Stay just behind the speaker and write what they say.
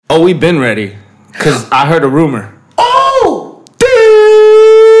Oh, we've been ready. Because I heard a rumor. Oh!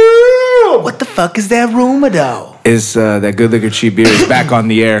 Damn! What the fuck is that rumor, though? Is that Good Liquor Cheap Beer is back on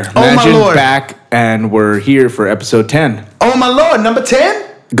the air. Oh, my Lord. Back, and we're here for episode 10. Oh, my Lord. Number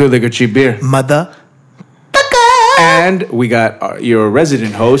 10? Good Liquor Cheap Beer. Mother. And we got your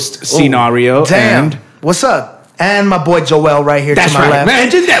resident host, Scenario. Damn. And what's up? And my boy Joel right here to my left.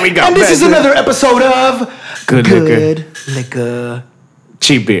 Imagine, there we go. And this is another episode of Good Liquor.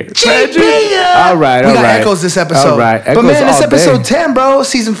 Cheap Beer. Cheap Beer. All right. We got echoes this episode. All right. But man, this episode 10, bro.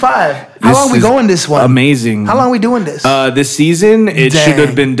 Season 5. How long we going this one? Amazing. How long we doing this? This season, it should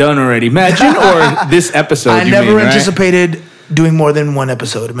have been done already. Imagine, or this episode. I never anticipated doing more than one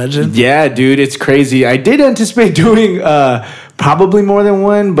episode. Imagine. Yeah, dude, it's crazy. I did anticipate doing probably more than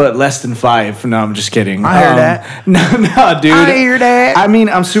one, but less than 5. No, I'm just kidding. I hear that. No, dude. I hear that. I mean,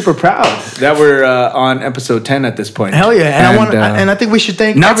 I'm super proud that we're on episode 10 at this point. Hell yeah! And I think we should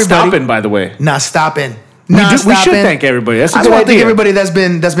thank not everybody. stopping, by the way. Not stopping. We should thank everybody. That's a good idea. I want to thank everybody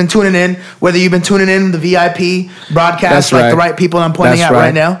that's been tuning in. Whether you've been tuning in the VIP broadcast, the right people I'm pointing out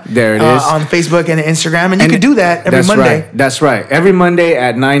right now. There it is on Facebook and Instagram, and you can do that every Monday. That's right. Every Monday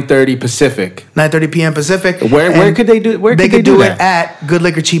at 9:30 Pacific. 9:30 p.m. Pacific. Where could they do? Where they could do it at Good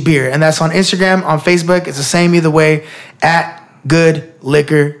Liquor Cheap Beer, and that's on Instagram, on Facebook. It's the same either way. At Good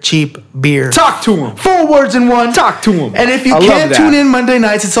Liquor Cheap Beer. Talk to them. 4 words in one. Talk to them. And if you can't tune in Monday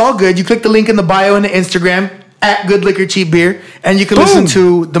nights, it's all good. You click the link in the bio in the Instagram at Good Liquor Cheap Beer, and you can listen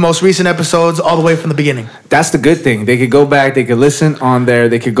to the most recent episodes all the way from the beginning. That's the good thing. They could go back. They could listen on there.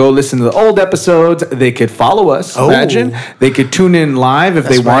 They could go listen to the old episodes. They could follow us. Imagine. They could tune in live if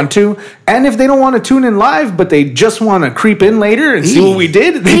they want to. And if they don't want to tune in live, but they just want to creep in later and see what we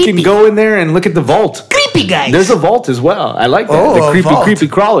did, they can go in there and look at the vault. Creepy guys. There's a vault as well. I like that. The creepy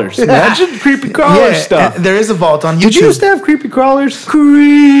crawlers. Imagine creepy crawler stuff. There is a vault on YouTube. Did you used to have creepy crawlers?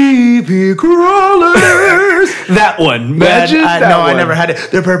 Creepy crawlers. That one. Imagine I never had it.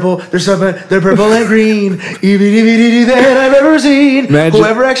 They're purple. They're purple and green. That I've ever seen. Imagine.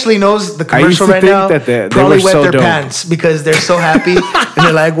 Whoever actually knows the commercial right now probably wet their pants because they're so happy and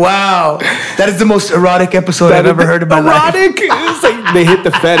they're like, "Wow, that is the most erotic episode I've ever heard about." Erotic? It's like they hit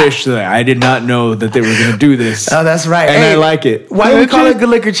the fetish. I did not know that they were going to do this. Oh, that's right. And I like it. Why do we call it Good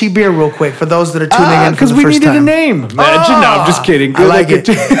Liquor Cheap Beer real quick for those that are tuning in for the first time? Because we needed a name. Imagine. No, I'm just kidding. I like it.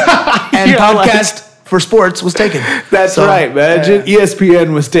 And podcast for sports was taken. That's right, imagine.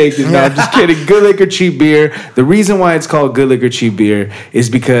 ESPN was taken. No, I'm just kidding. Good Liquor Cheap Beer. The reason why it's called Good Liquor Cheap Beer is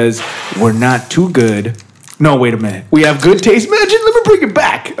because we're not too good. No, wait a minute. We have good taste. Imagine, let me bring it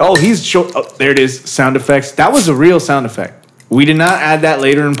back. Oh, there it is. Sound effects. That was a real sound effect. We did not add that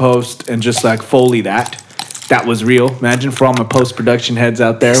later in post and just like Foley that. That was real. Imagine for all my post-production heads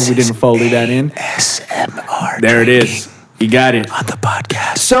out there, we didn't Foley that in. ASMR. There it is. You got it. On the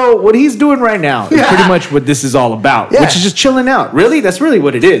podcast. So what he's doing right now is pretty much what this is all about, which is just chilling out. Really? That's really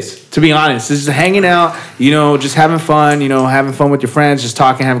what it is, to be honest. This is hanging out, just having fun, having fun with your friends, just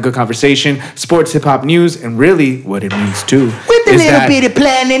talking, having a good conversation, sports, hip-hop news, and really what it means, too, with a little bit of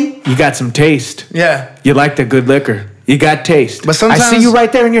planning. You got some taste. Yeah. You like the good liquor. You got taste. But sometimes I see you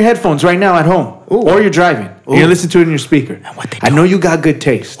right there in your headphones right now at home. Ooh. Or you're driving. Or you're listening to it in your speaker. And what they doing? I know you got good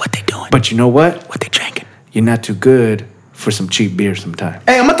taste. What they doing? But you know what? What they drinking? You're not too good for some cheap beer sometime.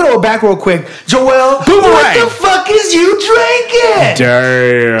 Hey, I'm gonna throw it back real quick. Joel, Boomerang. What the fuck is you drinking?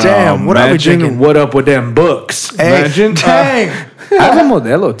 Damn. What are we drinking? What up with them books? Hey, Imagine. dang. I have a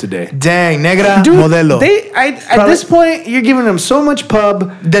Modelo today. Dang, negra Dude, Modelo. At this point, you're giving them so much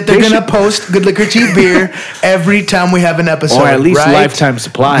pub that they're going to post Good Liquor Cheap Beer every time we have an episode. Or at least lifetime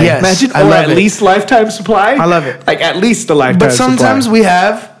supply. Yes, imagine, I love at least lifetime supply. I love it. Like at least the lifetime supply. But sometimes we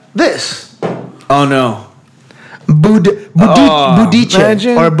have this. Oh, no.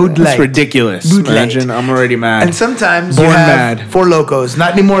 Budiche or Bud Light. That's ridiculous. Bud Light. Imagine, I'm already mad. And sometimes Born you have mad. Four Locos.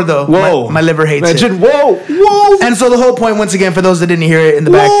 Not anymore, though. Whoa. My liver hates Imagine, it. Whoa. And so the whole point, once again, for those that didn't hear it in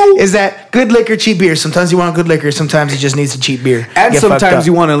the back, is that Good Liquor, Cheap Beer. Sometimes you want good liquor. Sometimes you just need some cheap beer. And sometimes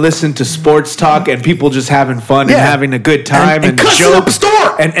you want to listen to sports talk and people just having fun and having a good time and cussing up a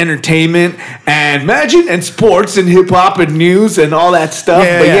store and entertainment and imagine and sports and hip hop and news and all that stuff.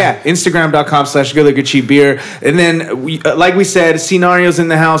 Instagram.com/Good Liquor Cheap Beer. And then like we said, Scenario's in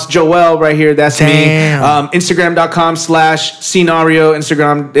the house. Joel right here. That's me. Instagram.com/Scenario.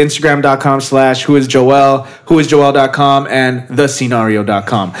 Instagram.com/whoisjoel. Whoisjoel.com and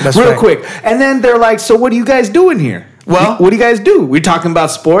thescenario.com. Real quick. And then they're like, so what are you guys doing here? Well, what do you guys do? We're talking about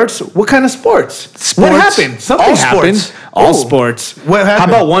sports. What kind of sports? What happened? Something happened. All sports. What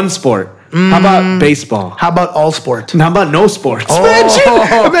happened? How about one sport? How about baseball? How about all sport? And how about no sports? Oh.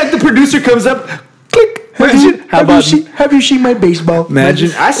 Imagine the producer comes up, click. Imagine, how about Have you seen my baseball?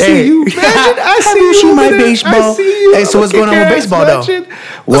 Imagine, I see you. Imagine, I see have you. You seen my baseball? I see you. Hey, so what's going on with baseball, though?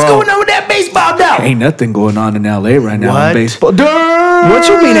 What's going on with that baseball, though? Ain't nothing going on in LA right now in baseball. What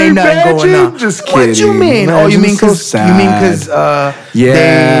you mean ain't nothing going on? Just kidding. What you mean? Oh, you mean because they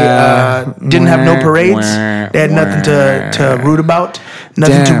didn't have no parades? They had nothing to root about.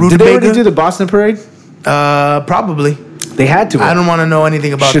 Nothing to root about. Did they already do the Boston parade? Probably. They had to. I don't want to know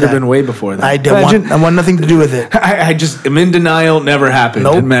anything about that. Should have been way before that. I want nothing to do with it. I just am in denial. Never happened.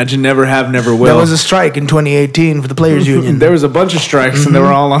 Nope. Imagine never have, never will. There was a strike in 2018 for the players' union. There was a bunch of strikes, and they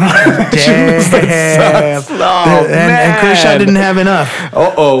were all on our Damn. And Kershaw didn't have enough.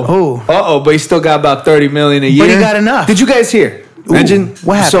 But he still got about $30 million a year. But he got enough. Did you guys hear? Imagine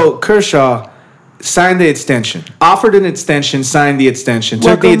what happened? So Kershaw signed the extension, offered an extension, signed the extension,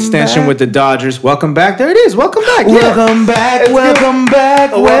 took the extension with the Dodgers. Welcome back. There it is. Welcome back. Welcome back. Welcome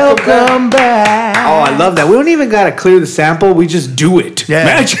back. Welcome back. Oh, I love that. We don't even got to clear the sample. We just do it. Yeah.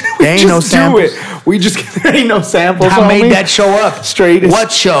 Imagine there ain't no samples. We just, there ain't no samples. I made that show up. Straight.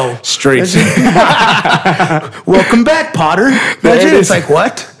 What show? Straight. Welcome back, Potter. Imagine it's like,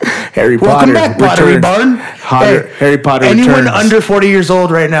 what? Harry Potter. Welcome back, Pottery Barn. Harry Potter Anyone returns. under 40 years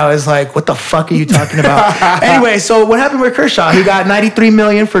old right now is like, what the fuck are you talking about? Anyway, so what happened with Kershaw? He got $93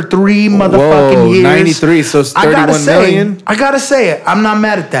 million for 3 motherfucking years. 93, so it's $31 million. I gotta say it. I'm not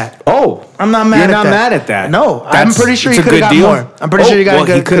mad at that. Oh. I'm not mad at that. You're not mad at that. No. I'm pretty sure he could have got more. I'm pretty sure he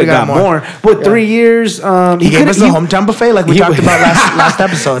could have got more. But 3 years. He gave us the hometown buffet like we talked about last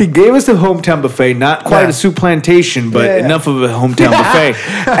episode. He gave us the hometown buffet. Not quite a soup plantation, but enough of a hometown buffet.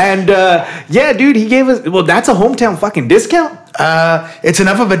 And dude, he gave us. Well, that's a hometown fucking discount. It's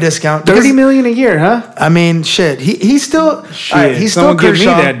enough of a discount. $30 million a year, huh? I mean, shit. He's still. He's still Kershaw.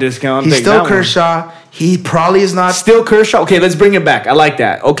 Give me that discount. He's still Kershaw. He probably is not still Kershaw. Okay, let's bring it back. I like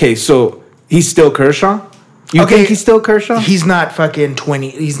that. Okay, so he's still Kershaw. You think he's still Kershaw? He's not fucking 20.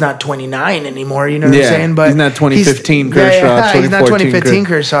 He's not 29 anymore. You know what I'm saying? But he's not 2015 Kershaw. He's not 2015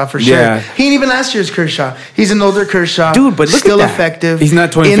 Kershaw for sure. Yeah. He ain't even last year's Kershaw. He's an older Kershaw. Dude, but look still at that. Effective. He's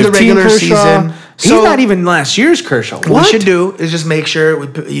not 2015 in the regular Kershaw. season. He's not even last year's Kershaw. What we should do is just make sure we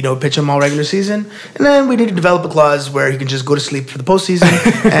pitch him all regular season, and then we need to develop a clause where he can just go to sleep for the postseason,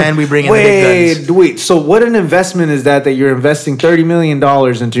 and we bring in the big guns. Wait. So what an investment is that you're investing $30 million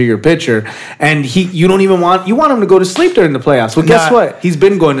into your pitcher, and you want him to go to sleep during the playoffs. Well, guess what? He's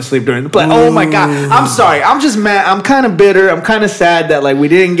been going to sleep during the playoffs. Oh my God! I'm sorry. I'm just mad. I'm kind of bitter. I'm kind of sad that we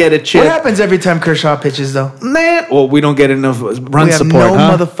didn't get a chip. What happens every time Kershaw pitches though? Man, well, we don't get enough run support. We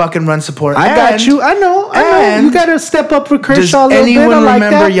have no motherfucking run support. I got you. I know. You got to step up for Kershaw a little bit. Does anyone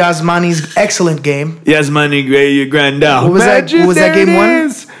remember Yasmani's excellent game? Yasmani Grandal. What was that? Was that game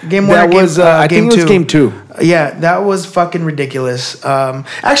one? Game one. That was. I think it was game 2. Yeah, that was fucking ridiculous.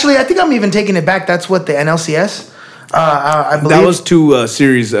 Actually, I think I'm even taking it back. That's what the NLCS. I believe that was 2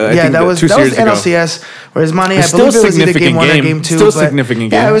 series. That was NLCS. Whereas Yasmani, I believe it was either game 1 or game 2. Still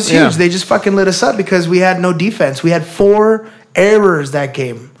significant game. Yeah, it was huge. They just fucking lit us up because we had no defense. We had 4 errors that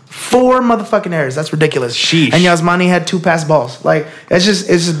game. 4 motherfucking errors. That's ridiculous. Sheesh. And Yasmani had 2 pass balls. It's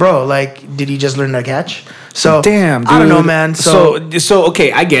just bro. Did he just learn to catch? So damn, dude. I don't know, man. So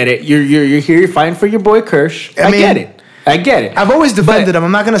okay, I get it. You're here. You're fighting for your boy Kersh. I get it. I've always defended him.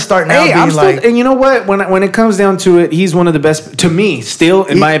 I'm not gonna start now. And you know what? When it comes down to it, he's one of the best. To me, still,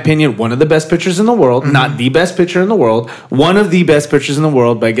 in my opinion, one of the best pitchers in the world. Mm-hmm. Not the best pitcher in the world. One of the best pitchers in the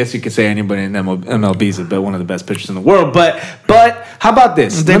world. But I guess you could say anybody in MLB is one of the best pitchers in the world. But how about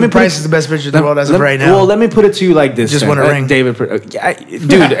this? David Price is the best pitcher in the world as of right now. Well, let me put it to you like this. Just won a ring, David.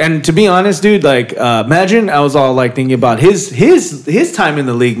 Dude, and to be honest, dude, imagine I was all thinking about his time in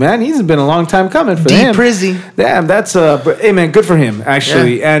the league, man. He's been a long time coming for him. Prizzy. Damn, that's hey man, good for him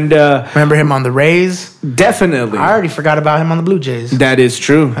actually. Yeah. And remember him on the Rays? Definitely. I already forgot about him on the Blue Jays. That is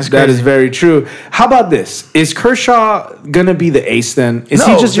true. That is very true. How about this? Is Kershaw gonna be the ace then?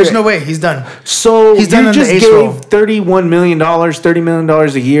 There's no way. He's done. So he's done. You just gave $31 million, $30 million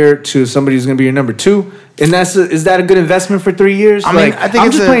a year to somebody who's gonna be your number 2. And is that a good investment for 3 years? I mean, I think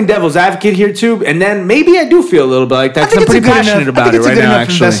I'm just playing devil's advocate here too, and then maybe I do feel a little bit like that because I'm pretty passionate about it right now.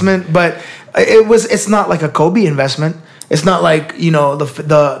 Actually, investment, but it's not like a Kobe investment. It's not like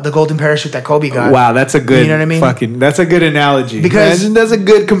the golden parachute that Kobe got. Wow, that's a good. You know what I mean? That's a good analogy. Because that's a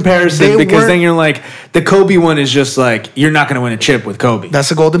good comparison. Because then you're like the Kobe one is just you're not going to win a chip with Kobe.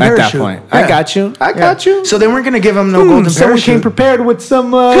 That's a golden parachute. At that point, yeah. I got you. So they weren't going to give him no golden parachute. Someone came prepared with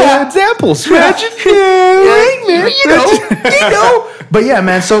some examples. Imagine, you know. But yeah,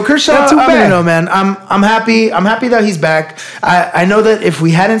 man. So Kershaw, I don't know, man. I'm happy. I'm happy that he's back. I know that if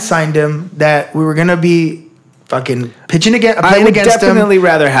we hadn't signed him, that we were going to be fucking pitching against him. I would definitely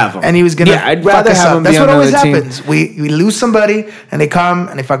rather have him. And he was gonna. Yeah, I'd rather have him. That's what always happens. We lose somebody and they come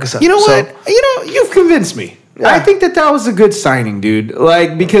and they fuck us up. You know what? You've convinced me. Yeah. I think that was a good signing, dude.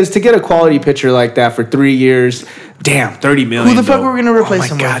 Like, because to get a quality pitcher like that for 3 years, damn, $30 million. Who the fuck are we gonna replace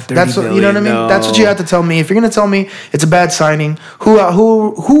him with? That's what you know what I mean. No. That's what you have to tell me. If you're gonna tell me it's a bad signing,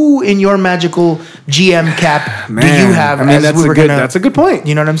 who in your magical GM cap do you have? I mean, that's a good point.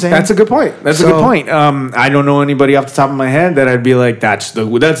 You know what I'm saying? That's a good point. A good point. I don't know anybody off the top of my head that I'd be like, that's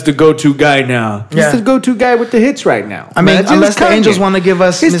the go-to guy now. He's the go-to guy with the hits right now. I mean, unless the Angels want to give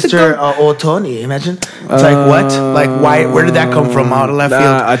us Mr. Ohtani, imagine. It's like what? Like why? Where did that come from? Out of left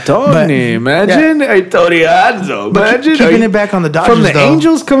field? Ohtani, imagine. Ohtani Hanzo. Imagine keeping it back on the Dodgers from the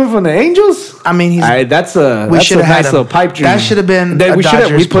Angels, coming from the Angels. I mean, that's a nice little pipe dream. That should have been a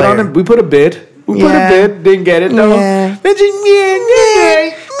Dodgers player. We put a bid. We put a bid. Didn't get it though. Yeah.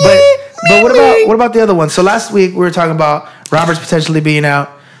 But what about the other one? So last week we were talking about Roberts potentially being out,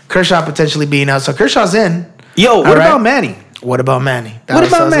 Kershaw potentially being out. So Kershaw's in. What about Manny? What about Manny? What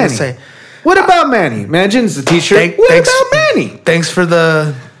about Manny? What about Manny? Imagine the T-shirt. What about Manny? Thanks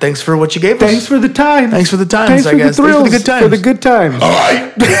for what you gave us. Thanks for the time. Thanks for the times, I guess. Thanks for the good times. For the good times. All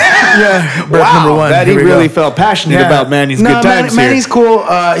right. Yeah. Wow. Number one. That he really felt passionate about Manny's good times. Manny's cool.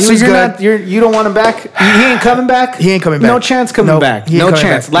 So you don't want him back? He ain't coming back? He ain't coming back. No chance coming back. No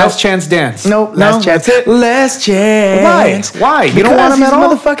chance. Last chance dance. Nope. Last chance. That's it. Last chance. Why? You don't want him at all?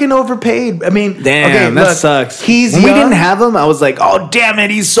 He's motherfucking overpaid. I mean, damn, that sucks. When we didn't have him, I was like, oh, damn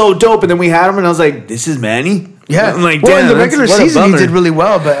it, he's so dope. And then we had him, and I was like, this is Manny? Yeah, I'm like, in the regular season he did really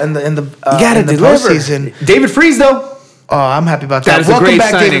well, but in the postseason, David Freese though. Oh, I'm happy about that. Welcome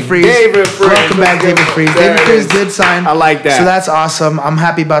back, David Freese. Welcome back, David Freese. David Freese did sign. I like that. So that's awesome. I'm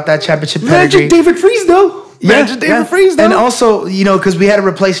happy about that championship pedigree. Magic David Freese though. David Freese though. And also, because we had to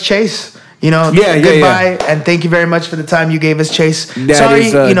replace Chase. Goodbye, and thank you very much for the time you gave us, Chase. That Sorry,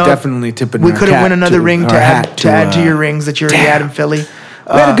 is, definitely tipping. We couldn't win another ring to add to your rings that you already had in Philly.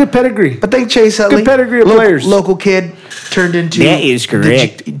 We had a good pedigree. But thank Chase Utley. Good pedigree of players. Local kid turned into that is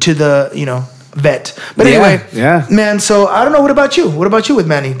correct. To the vet. But anyway, man. So I don't know. What about you? What about you with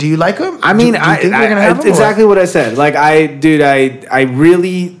Manny? Do you like him? I mean, I think we're gonna have him exactly what I said. Like I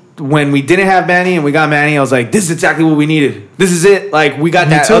really. When we didn't have Manny and we got Manny, I was like, this is exactly what we needed. This is it. Like, we got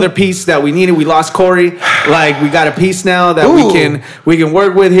that other piece that we needed. We lost Corey. Like, we got a piece now that we can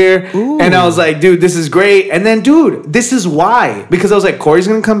work with here. Ooh. And I was like, dude, this is great. And then, dude, this is why. Because I was like, Corey's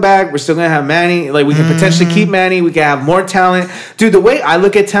going to come back. We're still going to have Manny. Like, we can potentially keep Manny. We can have more talent. Dude, the way I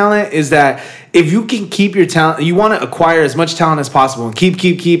look at talent is that if you can keep your talent, you want to acquire as much talent as possible and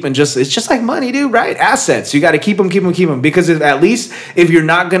keep, and it's just like money, dude, right? Assets. You got to keep them. Because at least if you're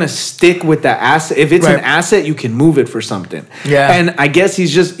not going to stick with that asset, if it's an asset, you can move it for something. Yeah. And I guess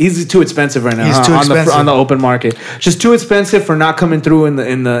he's too expensive right now. He's too expensive on the open market. Just too expensive for not coming through in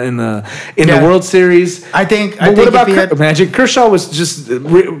the World Series. I think. What about Magic? Kershaw was just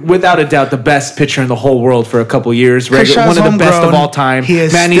without a doubt the best pitcher in the whole world for a couple years. One of the best of all time.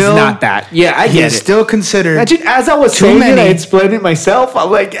 Manny's not that. Yeah. I get it. Still considered. Imagine, as I was saying it, I explained it myself. I'm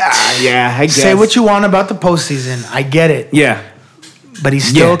like, I guess. Say what you want about the postseason. I get it. Yeah. But he's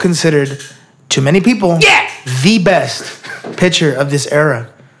still considered, to many people, the best pitcher of this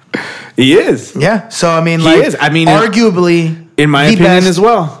era. He is. Yeah. So, I mean, he is. I mean, arguably, in my opinion as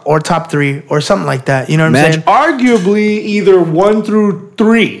well. Or top 3 or something like that. You know what I'm saying? Arguably either 1 through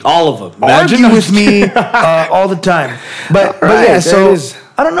 3. All of them. Argue with me all the time. But yeah, so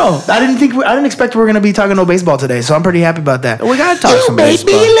I don't know. I didn't expect we were going to be talking no baseball today, so I'm pretty happy about that. We got to talk some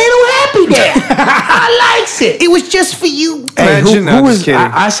baseball. You made me a little happy there. I likes it. It was just for you. Hey, who was?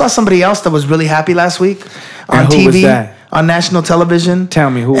 I saw somebody else that was really happy last week on TV. Was that? On national television. Tell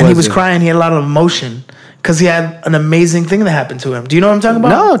me, who was it? And he was crying. He had a lot of emotion because he had an amazing thing that happened to him. Do you know what I'm talking about?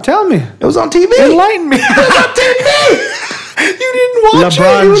 No, tell me. It was on TV. Enlighten me. It was on TV. You didn't watch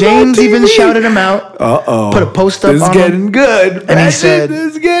LeBron James even shouted him out. Put a post up on him. It's getting good. And he said,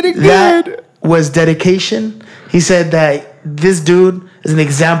 it's getting good. That was dedication. He said that this dude is an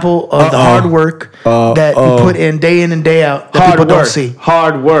example of the hard work that he put in day and day out that people don't see.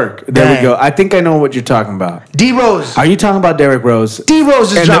 Hard work. There we go. I think I know what you're talking about. D Rose. Are you talking about Derrick Rose? D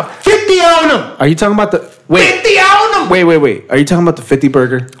Rose just dropped 50 on him. Are you talking about 50 on him. Wait. Are you talking about the 50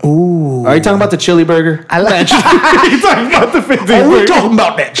 burger? Ooh. Are you talking about the chili burger? I like. Are you talking about the 50 burger? Are we talking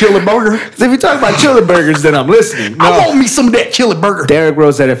about that chili burger? If you're talking about chili burgers, then I'm listening. No. I want me some of that chili burger. Derrick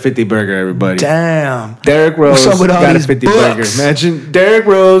Rose had a 50 burger, everybody. Damn. Derrick Rose got a 50 burger. Imagine Derrick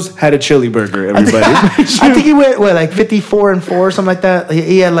Rose had a chili burger, everybody. I think he went, like 54-4 or something like that.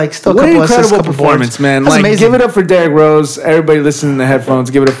 He had like still a couple What an incredible performance, man. That's amazing. Give it up for Derrick Rose. Everybody listening in the headphones,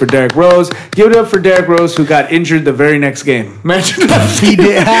 give it up for Derrick Rose. Give it up for Derrick Rose, who got injured the very next game. Imagine he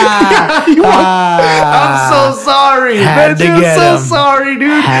did. I'm so sorry. I'm so sorry,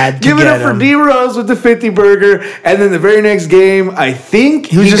 dude. Give it up for D Rose with the 50 burger. And then the very next game, I think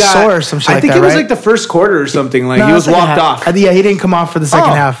he was just sore or some shit. I think it was like the first quarter or something. Like he was walked off. Yeah, he didn't come off for the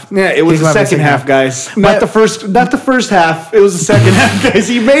second half. Yeah, it was the second half, guys. Not the first half. It was the second half, guys.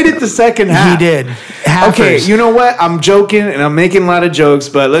 He made it the second half. He did. Okay, you know what? I'm joking and I'm making a lot of jokes,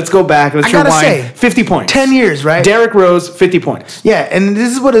 but let's go back. Let's rewind. 50 points. 10 years, right? Derrick Rose, 50 points. Yeah, and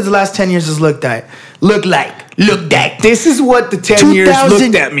this is what his last 10 years has looked like. This is what the 10 years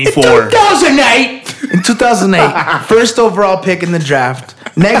looked at me for. 2008. In 2008, first overall pick in the draft.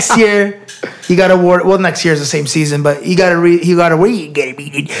 Next year, he got awarded. Well, next year is the same season, but he got awarded the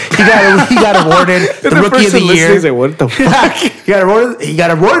Rookie of the Year. Like, what the fuck? he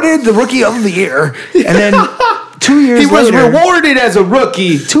got awarded the Rookie of the Year, and then 2 years later, he was rewarded as a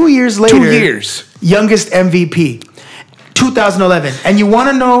rookie. 2 years later, 2 years, youngest MVP, 2011, and you want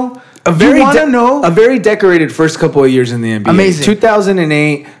to know. A very decorated first couple of years in the NBA. Amazing.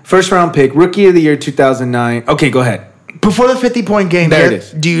 2008, first round pick, Rookie of the Year 2009. Okay, go ahead. Before the 50-point game, there it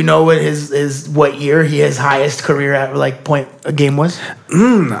is. Do you know what what year his highest career at point a game was?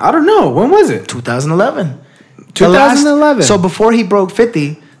 I don't know. When was it? 2011. 2011. So before he broke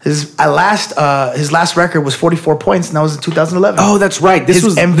 50, his last record was 44 points, and that was in 2011. Oh, that's right. This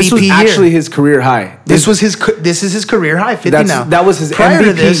was actually his career high. This is his career high, 50 now. That was his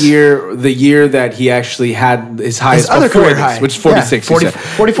MVP year, the year that he actually had his highest other career high, which is 46.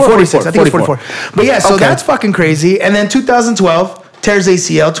 44, 46. I think it was 44. But yeah, so that's fucking crazy. And then 2012. Tears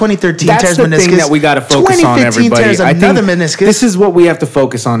ACL, 2013 That's tears the meniscus. Thing that we got to focus on, everybody. 2015 tears another meniscus. This is what we have to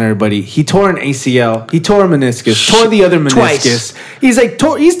focus on, everybody. He tore an ACL. He tore a meniscus. Tore the other meniscus. Twice. He's like,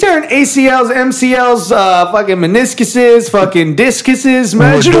 he's tearing ACLs, MCLs, fucking meniscuses, fucking discuses.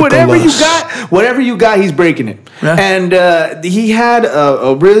 Imagine whatever you got, he's breaking it. Yeah. And he had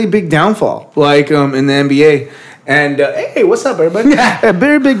a really big downfall, like in the NBA. And hey, what's up, everybody? A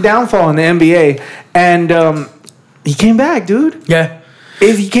very big downfall in the NBA. And he came back, dude. Yeah.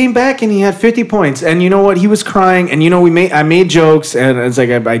 He came back and he had 50 points. And you know what? He was crying. And you know, I made jokes and it's like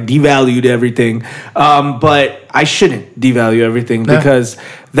I devalued everything. But I shouldn't devalue everything because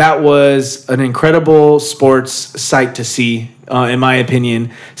that was an incredible sports sight to see, in my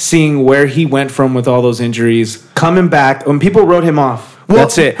opinion, seeing where he went from with all those injuries, coming back. When people wrote him off. Well,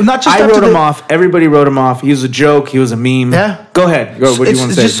 that's it. I wrote him off. Everybody wrote him off. He was a joke. He was a meme. Yeah. Go ahead. What do you want to say?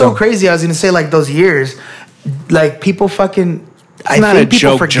 It's just so crazy. I was going to say, like, those years, like, people fucking... It's not a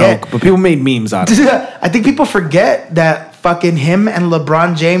joke, but people made memes out of it. I think people forget that fucking him and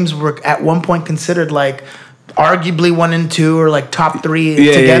LeBron James were at one point considered, like, arguably 1 and 2 or, like, top 3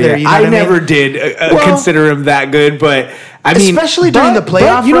 together. Yeah. You know I never did consider him that good, but... I mean, especially during the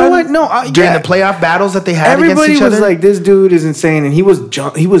playoff. You know what? No, during the playoff battles that they had everybody against each other. Was like, "This dude is insane," and he was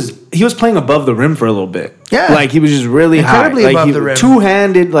playing above the rim for a little bit. Yeah, like he was just really incredibly high. above the rim,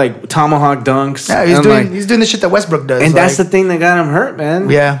 two-handed like tomahawk dunks. Yeah, he's doing the shit that Westbrook does, and that's the thing that got him hurt,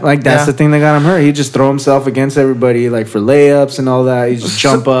 man. Yeah, like that's the thing that got him hurt. He just throw himself against everybody, like for layups and all that. He just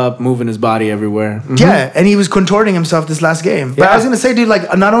jump up, moving his body everywhere. Mm-hmm. Yeah, and he was contorting himself this last game. But I was gonna say, dude,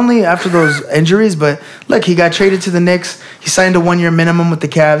 like not only after those injuries, but look, he got traded to the Knicks. He signed a 1-year minimum with the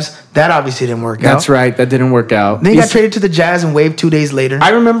Cavs. That obviously didn't work out. That's right. That didn't work out. Then he got traded to the Jazz and waived 2 days later. I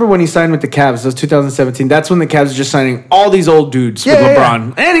remember when he signed with the Cavs. That was 2017. That's when the Cavs were just signing all these old dudes with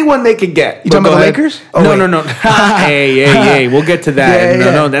LeBron. Yeah. Anyone they could get. You talking about the Lakers? Oh, no. Hey. We'll get to that.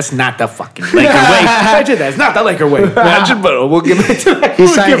 No, that's not the fucking Laker way. Imagine that. It's not the Laker way. Imagine, but we'll get back to that. He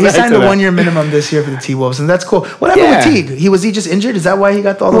signed a 1-year minimum this year for the T-Wolves, and that's cool. What happened with Teague? Was he just injured? Is that why he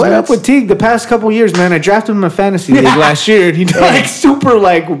got all those What up with Teague? The past couple years, man, I drafted him in a fantasy league last year, and he super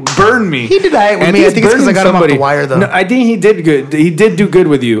burned me. He did with me. I think it's because I got him off the wire, though. No, I think he did good. He did do good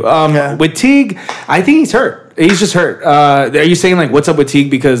with you. With Teague, I think he's hurt. He's just hurt. Are you saying like what's up with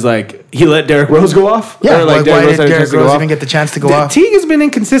Teague because like he let Derrick Rose go off? Yeah, or, like why did Derrick Rose even get the chance to go off? Teague has been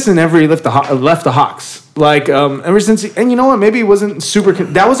inconsistent ever he left the Hawks. Like ever since, and you know what? Maybe it wasn't super.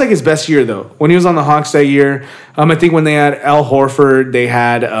 That was like his best year though. When he was on the Hawks that year, I think when they had Al Horford, they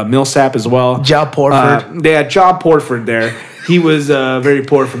had Millsap as well. Job Porford. They had Job Porford there. he was very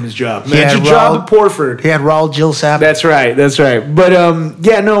poor from his job. Imagine job at Porford. He had Raul Gilsap. That's right.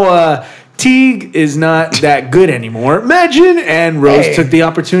 But Teague is not that good anymore. Imagine, and Rose took the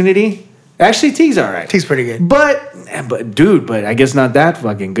opportunity. Actually, Teague's all right. Teague's pretty good. But I guess not that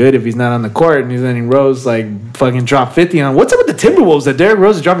fucking good if he's not on the court and he's letting Rose like fucking drop 50 on. What's up with the Timberwolves that Derrick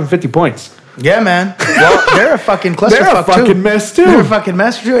Rose is dropping 50 points? Yeah, man. Well, they're a fucking clusterfuck, They're a fucking mess, too. They're a fucking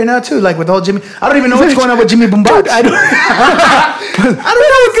mess right now, too. Like, with the whole Jimmy... I don't even know what's going on with Jimmy Boombats. I don't know what's going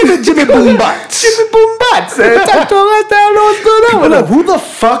on with Jimmy Boombats. Jimmy Boombats. I don't know what's going on. Look, who the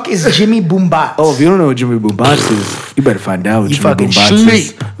fuck is Jimmy Boombats? Oh, if you don't know what Jimmy Boombats is, you better find out what you Jimmy Boombats sleep.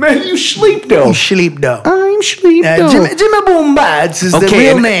 is. Man, you sleep, though. You sleep, though. I'm sleep, though. Jimmy Boombats is the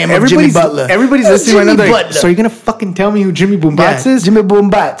real name of Jimmy Butler. Everybody's listening right now. Like, so you're going to fucking tell me who Jimmy Boombats is? Jimmy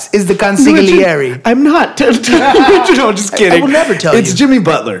Boombats is the consigliere. I'm not. No, just kidding. I will never tell you. It's Jimmy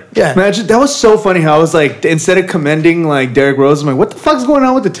Butler. Yeah. Imagine, that was so funny how I was like, instead of commending like Derrick Rose, I'm like, what the fuck's going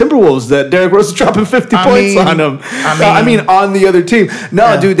on with the Timberwolves that Derrick Rose is dropping 50 points on them? I mean, on the other team.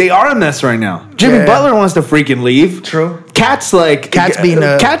 No, dude, they are a mess right now. Jimmy Butler wants to freaking leave. True. Cat's like,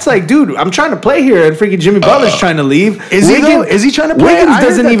 dude, I'm trying to play here, and freaking Jimmy Butler's trying to leave. Is he though? Is he trying to play? Wiggins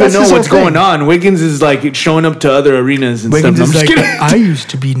doesn't even know what's going on. Wiggins is like showing up to other arenas and stuff. I'm just kidding. I used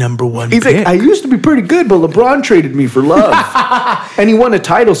to be number one. He's like, I used to be pretty good, but LeBron traded me for love, and he won a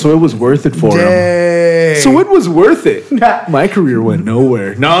title, so it was worth it for him. So it was worth it. My career went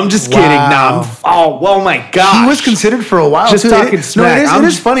nowhere. No, I'm just kidding. No, oh my god. He was considered for a while. Just talking smack. It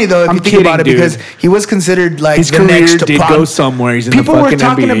is funny though if you think about it, because he was considered like his the career next did go somewhere. He's in People the were fucking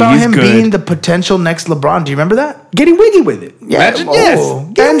talking NBA. about He's him good. being the potential next LeBron. Do you remember that? Getting wiggy with it. Yeah. Imagine, yes.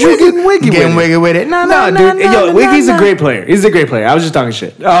 Andrew getting wiggy with it. No, dude. Wiggy's a great player. He's a great player. I was just talking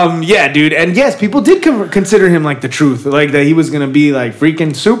shit. Yeah, dude. And yes, people did consider him like the truth, like that he was gonna be like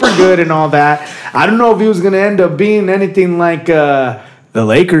freaking super good and all that. I don't know if he was gonna end up being anything like the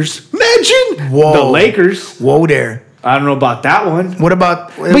Lakers. Imagine the Lakers. Whoa, there. I don't know about that one. What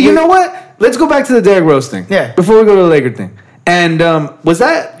about? But you know what? Let's go back to the Derrick Rose thing. Yeah. Before we go to the Laker thing. And was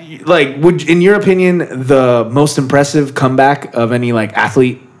that like, in your opinion, the most impressive comeback of any like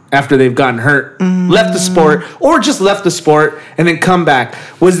athlete after they've gotten hurt, left the sport, or just left the sport and then come back?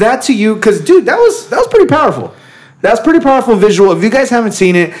 Was that to you? Because dude, that was pretty powerful. That's a pretty powerful visual. If you guys haven't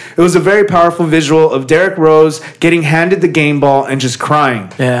seen it, it was a very powerful visual of Derrick Rose getting handed the game ball and just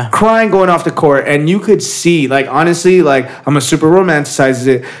crying. Yeah. Crying going off the court. And you could see, like, honestly, like, I'm a super romanticize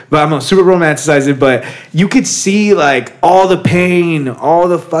it, but you could see, like, all the pain, all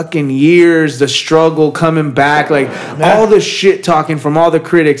the fucking years, the struggle coming back, like, all the shit talking from all the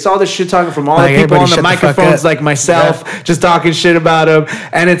critics, all the shit talking from all the people on the microphones like myself, just talking shit about him.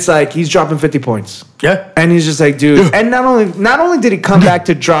 And it's like, he's dropping 50 points. Yeah. And he's just like, dude. And not only did he come back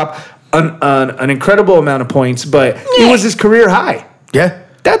to drop an incredible amount of points, but it was his career high. Yeah.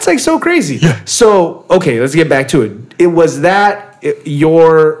 That's like so crazy. Yeah. So, okay, let's get back to it. It was that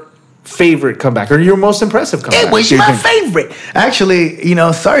your favorite comeback or your most impressive comeback? It was my favorite. Actually,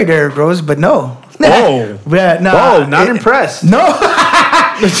 sorry, Derrick Rose, but no. Oh. Yeah, no. Oh, not impressed. No.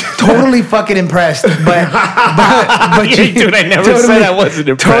 Totally fucking impressed, but dude, I never said I wasn't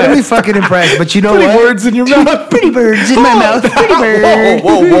impressed. Totally fuking impressed, but you know what? Words in your mouth. Pretty birds in my mouth. Pretty birds.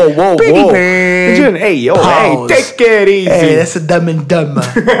 Whoa. Pretty bird. Hey, Pause. take it easy. Hey, that's a dumb and dumber.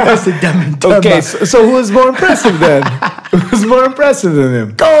 That's a dumb and dumber. Okay, so who was more impressive then? Who was more impressive than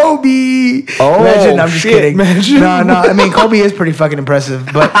him? Kobe. Oh, imagine, I'm just kidding. Imagine. No. I mean, Kobe is pretty fucking impressive,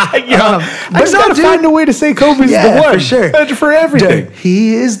 but I just gotta find a way to say Kobe's the one for sure, for everything. Dude,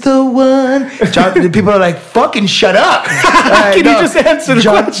 he is the one. People are like, "Fucking shut up!" Can you just answer the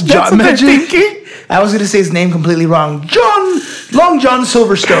question? That's what they're thinking. I was gonna say his name completely wrong. Long John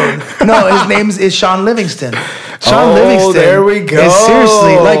Silverstone. No, his name is Sean Livingston. Sean Livingston. There we go.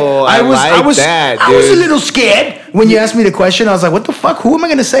 Seriously, like I was a little scared when you asked me the question. I was like, "What the fuck? Who am I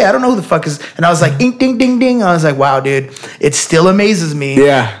gonna say? I don't know who the fuck is." And I was like, "Ding, ding, ding, ding." I was like, "Wow, dude, it still amazes me."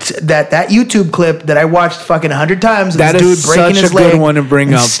 Yeah. That YouTube clip that I watched fucking 100 times. That this is dude breaking such his a leg good one to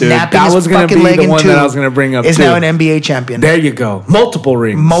bring up, dude. That was gonna be the one that I was gonna bring up. Is now an NBA champion. There you go. Multiple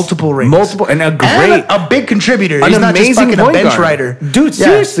rings, and a big contributor. He's not just fucking a bench rider, dude.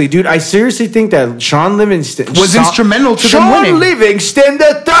 Seriously, dude. I seriously think that Sean Livingston was instrumental to them winning. Sean Livingston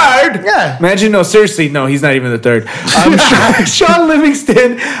the third. Yeah. Imagine, seriously, he's not even the third. Sean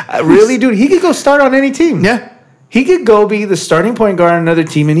Livingston, really, dude, he could go start on any team. Yeah. He could go be the starting point guard on another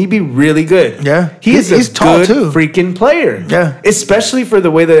team, and he'd be really good. Yeah. He's tall, good too. Freaking player. Yeah. Especially for the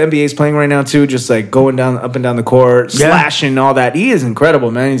way the NBA is playing right now, too, just like going up and down the court, slashing, all that. He is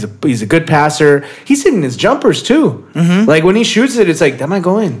incredible, man. He's a good passer. He's hitting his jumpers, too. Mm-hmm. Like, when he shoots it, it's like, that might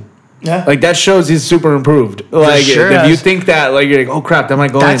go in. Yeah. Like, that shows he's super improved. Like, if you think that, like, you're like, oh, crap, that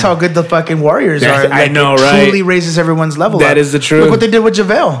might go That's how good the fucking Warriors are. Like, I know, it right? truly raises everyone's level That is the truth. Look what they did with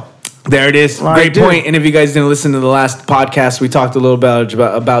JaVale. There it is. Great point. And if you guys didn't listen to the last podcast, we talked a little about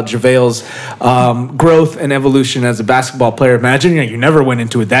JaVale's growth and evolution as a basketball player. Imagine you never went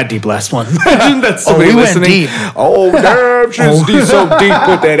into it that deep last one. Imagine that's somebody listening. Went deep. Oh, damn, she's so deep,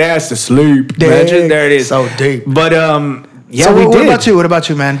 put that ass to sleep. Imagine, there it is. So deep. But yeah, so we what did. about you? What about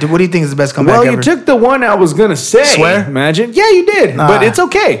you, man? What do you think is the best comeback ever? Well, you took the one I was going to say. Swear? Imagine. Yeah, you did. But it's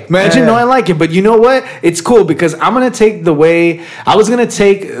okay. Imagine, no, I like it. But you know what? It's cool because I'm going to take I was going to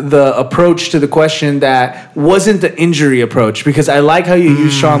take the approach to the question that wasn't the injury approach because I like how you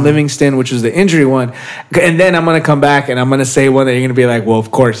used Sean Livingston, which was the injury one. And then I'm going to come back and I'm going to say one that you're going to be like, well,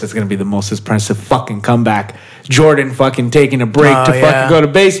 of course, that's going to be the most impressive fucking comeback. Jordan fucking taking a break to fucking go to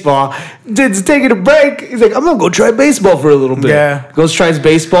baseball. Did's taking a break. He's like, I'm going to go try baseball for a little bit. Yeah. Goes, tries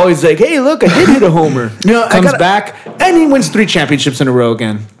baseball. He's like, hey, look, I did hit a homer. Comes back, and he wins 3 championships in a row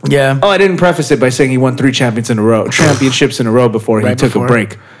again. Yeah. Oh, I didn't preface it by saying he won 3 championships in a row before he took a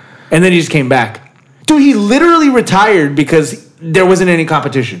break. And then he just came back. Dude, he literally retired because there wasn't any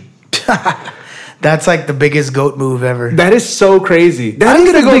competition. That's like the biggest GOAT move ever. That is so crazy. I'm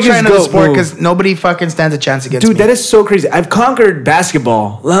going to go try another sport because nobody fucking stands a chance against me. Dude, that is so crazy. I've conquered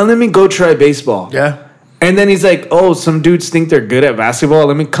basketball. Well, let me go try baseball. Yeah. And then he's like, oh, some dudes think they're good at basketball.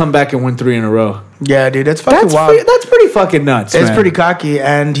 Let me come back and win 3 in a row. Yeah, dude, that's fucking wild. That's pretty fucking nuts, It's pretty cocky,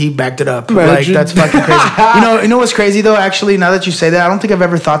 and he backed it up. Imagine. Like, that's fucking crazy. You know what's crazy, though? Actually, now that you say that, I don't think I've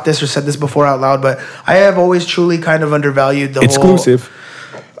ever thought this or said this before out loud, but I have always truly kind of undervalued the whole... Exclusive.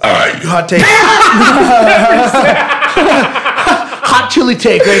 Hot take. Hot chili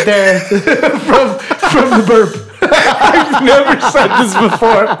take right there from the burp. I've never said this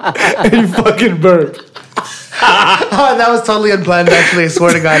before. And you fucking burp. Oh, that was totally unplanned, actually. I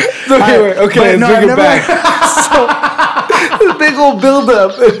swear to God. Okay, let's bring it back. So, the big old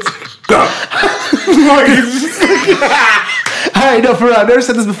build-up. All right, no, for real. I've never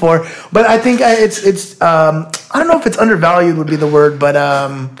said this before, but I think it's I don't know if it's undervalued would be the word, but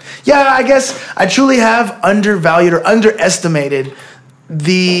yeah, I guess I truly have undervalued or underestimated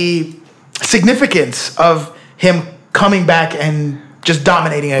the significance of him coming back and just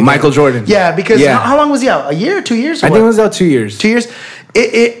dominating again. Michael Jordan. Yeah, because how long was he out? A year, 2 years? I think it was out 2 years. 2 years.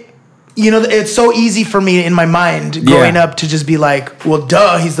 It's so easy for me in my mind growing up to just be like, well,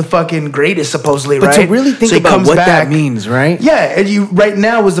 duh, he's the fucking greatest, supposedly, but right? But to really think about what that means, right? Yeah, and right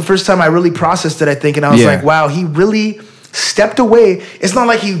now was the first time I really processed it, I think, and I was like, wow, he really stepped away. It's not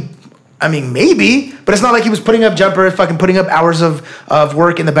like maybe, but it's not like he was putting up putting up hours of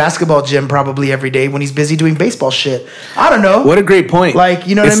work in the basketball gym probably every day when he's busy doing baseball shit. I don't know. What a great point. Like,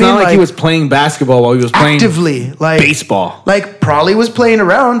 you know what I mean? It's not like he was playing basketball while he was playing actively, like baseball. Like, probably was playing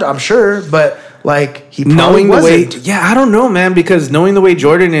around, I'm sure, but like he probably wasn't. I don't know, man, because knowing the way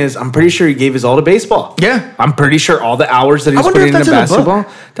Jordan is, I'm pretty sure he gave his all to baseball. Yeah. I'm pretty sure all the hours that he was putting into basketball.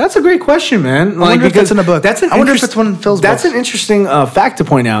 That's a great question, man. I wonder if that's in a book. I wonder if it's one of Phil's books. That's an interesting fact to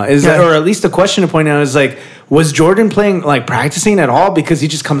point out, or at least a question to point out is like, was Jordan playing, like, practicing at all because he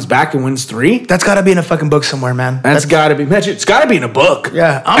just comes back and wins 3? That's got to be in a fucking book somewhere, man. That's got to be. Imagine, it's got to be in a book.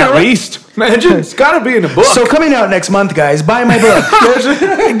 Yeah. At least. Imagine, it's got to be in a book. So coming out next month, guys, buy my book.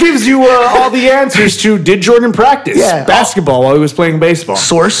 It gives you all the answers to, did Jordan practice basketball while he was playing baseball?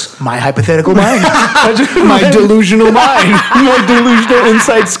 Source, my hypothetical mind. My delusional mind. My delusional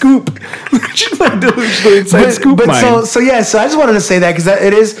inside scoop. My delusional inside scoop mind. So I just wanted to say that because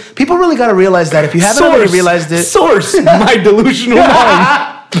it is, people really got to realize that. If you haven't already realized it. Source, my delusional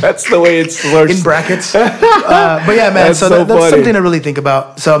mind. That's the way it's sourced. In brackets. But yeah, man, that's something to really think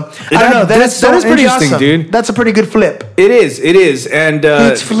about. So, I don't know. That is pretty awesome, dude. That's a pretty good flip. It is. And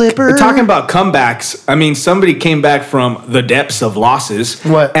it's flipper. Talking about comebacks, I mean, somebody came back from the depths of losses.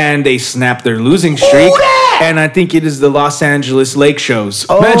 What? And they snapped their losing streak. And I think it is the Los Angeles Lake shows.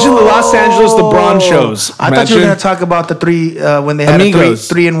 Imagine the Los Angeles LeBron shows. I thought you were going to talk about the 3 when they had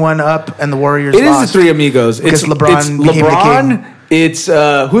Amigos. a 3-1 up and the Warriors lost. It is the 3 Amigos. Because LeBron became the king. It's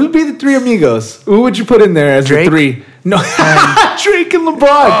who would be the 3 Amigos? Who would you put in there as Drake? the 3? No, Drake and LeBron.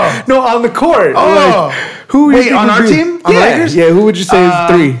 Oh. No, on the court. Oh, like, who? Wait, on our team? On the Lakers? Yeah. Who would you say is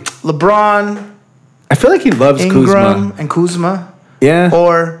 3? LeBron. I feel like he loves Ingram and Kuzma. Yeah.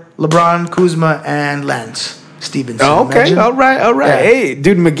 Or LeBron, Kuzma, and Lance Stevenson. Oh, okay. Imagine. All right. Yeah. Hey,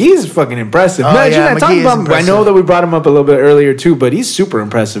 dude, McGee's fucking impressive. Impressive. I know that we brought him up a little bit earlier too, but he's super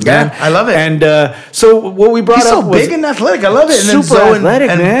impressive, man. Yeah, I love it. And so what we brought he's up so was big and athletic. I love it. And super then athletic,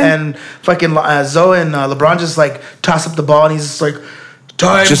 man. And fucking Zoe and LeBron just like toss up the ball, and he's just like,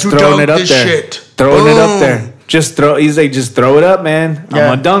 time just to throwing dunk it up this there. shit. Throwing it up there. Just throw it up, man. I'm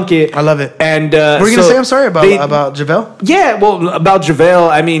gonna dunk it. I love it. And were you gonna say? I'm sorry about JaVale. Yeah, well, about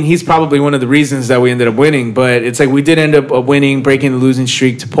JaVale, I mean, he's probably one of the reasons that we ended up winning. But it's like we did end up winning, breaking the losing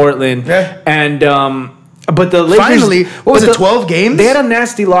streak to Portland. Yeah. And but the Lakers, finally, what was it? 12 games. They had a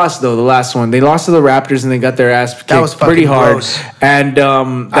nasty loss though. The last one, they lost to the Raptors and they got their ass kicked. That was pretty hard. Gross. And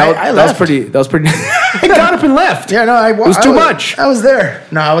that was pretty. That was pretty. I got up and left. Yeah, no, it was too much. I was there.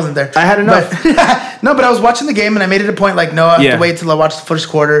 No, I wasn't there. I had enough. But I was watching the game and I made it a point like, no, I have to wait till I watch the first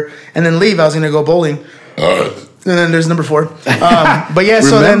quarter and then leave. I was gonna go bowling. And then there's number 4. But yeah,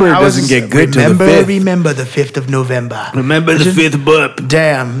 so then I was get good till the 5th. Remember the 5th of November. Remember the 5th blip.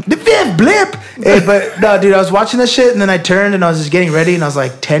 Damn. The 5th blip. Hey, but no, dude, I was watching this shit and then I turned and I was just getting ready and I was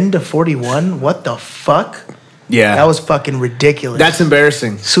like 10-41. What the fuck? Yeah. That was fucking ridiculous. That's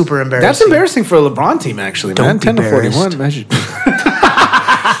embarrassing. Super embarrassing. That's embarraing for a LeBron team, actually, man.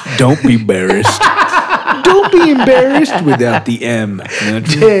 10-41. Don't be embarrassed. Don't be embarrassed without the M.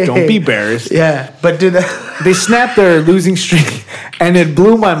 Don't be embarrassed. Yeah, but dude, they snapped their losing streak, and it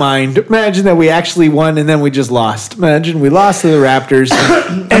blew my mind. Imagine that we actually won, and then we just lost. Imagine we lost to the Raptors.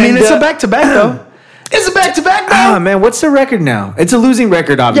 I mean, it's a back-to-back, though. It's a back-to-back now. Man, what's the record now? It's a losing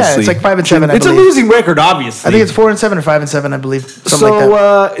record, obviously. Yeah, it's like 5-7. It's a losing record, obviously. I think it's 4-7 or 5-7, I believe.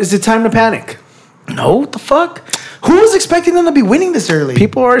 Is it time to panic? No, what the fuck? Who was expecting them to be winning this early?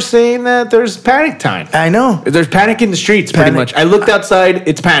 People are saying that there's panic time. I know. There's panic in the streets, pretty much. I looked outside.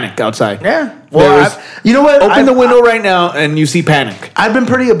 It's panic outside. Yeah. Well, you know what? Open the window right now and you see panic. I've been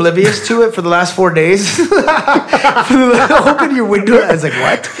pretty oblivious to it for the last 4 days. Open your window. I was like,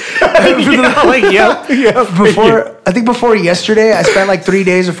 what? I think before yesterday, I spent like 3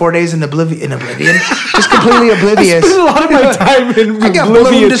 days or 4 days in oblivion. Just completely oblivious. I spent a lot of my time in I got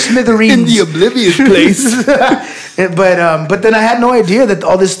blown to smithereens. In the oblivious place. But then I had no idea that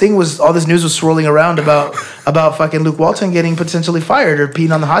all this news was swirling around about fucking Luke Walton getting potentially fired or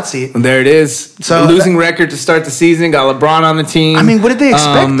peeing on the hot seat. And there it is. So losing record to start the season. Got LeBron on the team. I mean, what did they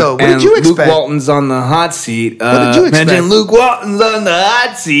expect though? What did you expect? Luke Walton's on the hot seat. What did you expect? Imagine Luke Walton's on the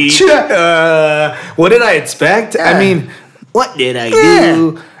hot seat. What did I expect? Yeah. I mean, what did I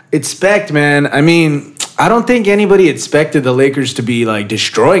do? Expect, man. I mean, I don't think anybody expected the Lakers to be like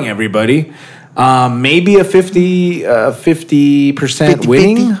destroying everybody. Maybe a 50%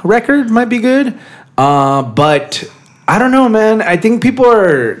 winning record might be good. But I don't know, man. I think people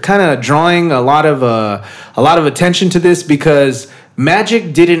are kind of drawing a lot of attention to this because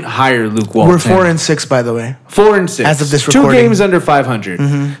Magic didn't hire Luke Walton. We're 4-6, by the way. 4-6 as of this recording. 2 games under 500.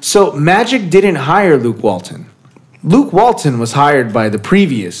 Mm-hmm. So Magic didn't hire Luke Walton. Luke Walton was hired by the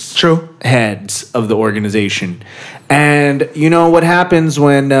previous heads of the organization. And you know what happens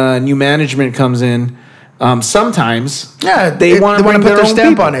when new management comes in? Sometimes they want to put their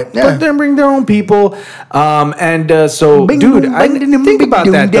stamp on it. Yeah. Bring their own people. So, dude, think about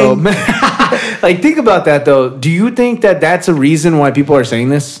that, though. Think about that, though. Do you think that that's a reason why people are saying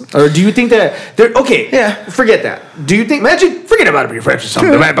this? Or do you think that they're... Okay, forget that. Do you think... Imagine... Forget about it, be your friends or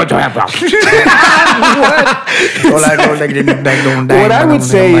something. What I would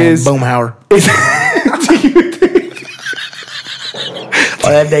say is... Boomhauer. Do you think... Do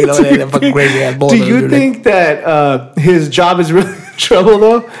you think that his job is really in trouble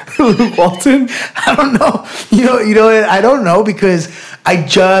though, Luke Walton? I don't know. You know. I don't know because I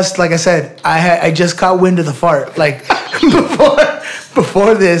just, like I said, I just caught wind of the fart. Like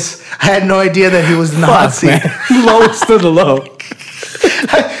before this, I had no idea that he was in the hot seat. Lowest of the low.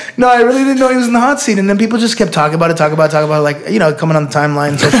 No, I really didn't know he was in the hot seat, and then people just kept talking about it, like coming on the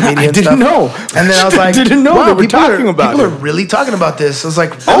timeline, social media, and stuff. I didn't know. And then I was like, didn't know they were talking about it. People are really talking about this. I was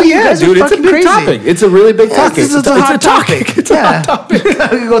like, oh yeah, dude, it's a big topic. It's a really big topic. It's a hot topic. It's a hot topic. We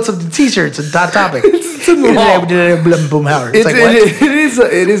go to the t-shirts. It's a hot topic. Boomhauer.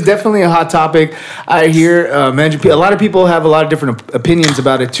 It is definitely a hot topic. I hear a lot of people have a lot of different opinions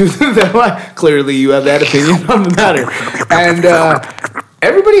about it too. Clearly, you have that opinion on the matter, and.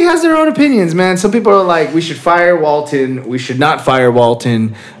 Everybody has their own opinions, man. Some people are like, we should fire Walton. We should not fire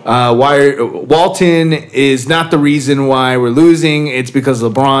Walton. Walton is not the reason why we're losing. It's because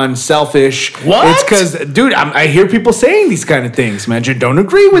LeBron's selfish. What? It's because, dude, I hear people saying these kind of things, man. You don't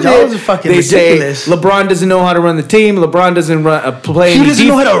agree with it. Those are fucking ridiculous. Say LeBron doesn't know how to run the team. LeBron doesn't play. He doesn't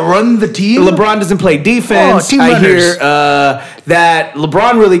know how to run the team? LeBron doesn't play defense. Team runners. I hear that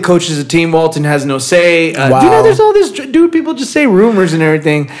LeBron really coaches the team. Walton has no say. Wow. Do you know there's all this, dude, people just say rumors and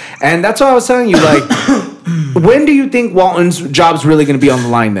everything. And that's why I was telling you, like, when do you think Walton's job's really going to be on the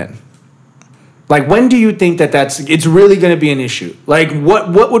line then? Like, when do you think it's really going to be an issue? Like,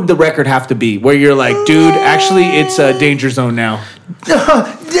 what would the record have to be where you're like, dude, actually, it's a danger zone now? The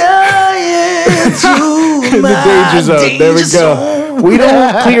danger zone. There we go. We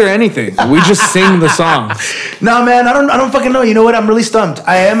don't clear anything. We just sing the song. No, man, I don't fucking know. You know what? I'm really stumped.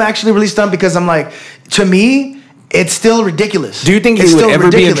 I am actually really stumped because I'm like, to me, it's still ridiculous. Do you think he would ever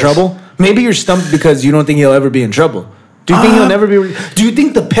be in trouble? Maybe you're stumped because you don't think he'll ever be in trouble. Do you think he'll never be? Do you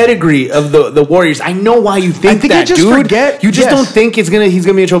think the pedigree of the Warriors? I know why you think that, dude. You just don't think he's gonna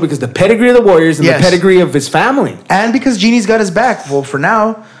be in trouble because the pedigree of the Warriors and the pedigree of his family, and because Genie's got his back. Well, for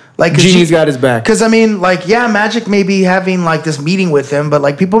now. Like Genie's got his back. Because, I mean, like, yeah, Magic may be having, like, this meeting with him, but,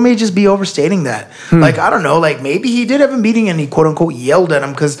 like, people may just be overstating that. Like, I don't know. Like, maybe he did have a meeting and he, quote-unquote, yelled at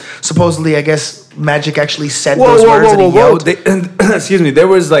him because supposedly, I guess, Magic actually said those words and he yelled. Excuse me. There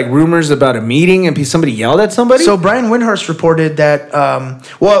was, like, rumors about a meeting and somebody yelled at somebody? So, Brian Windhorst reported that,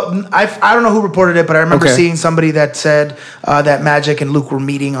 I don't know who reported it, but I remember seeing somebody that said that Magic and Luke were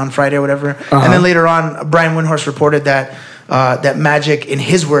meeting on Friday or whatever. And then later on, Brian Windhorst reported that that Magic, in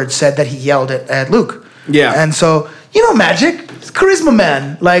his words, said that he yelled at Luke. Yeah. And so, you know, Magic, charisma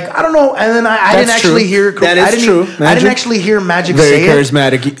man. Like, I don't know. And then I didn't actually hear... That is true. I didn't actually hear Magic say it. Very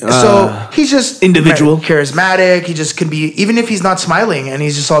charismatic. So, he's just... Individual. Charismatic. He just can be... Even if he's not smiling and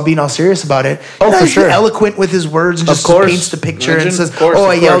he's just being all serious about it. Oh, for sure. He's eloquent with his words and just paints the picture and says,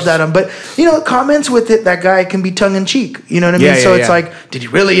 I yelled at him. But, you know, comments with it, that guy can be tongue-in-cheek. You know what I mean? So it's like, did he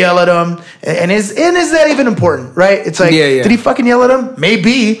really yell at him? And is that even important, right? It's like, did he fucking yell at him?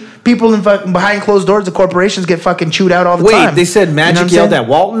 Maybe. People in behind closed doors, the corporations get fucking chewed out all the time. Wait, they said Magic yelled at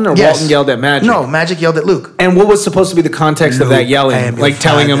Walton or Walton yelled at Magic? No, Magic yelled at Luke. And what was supposed to be the context of that yelling? Like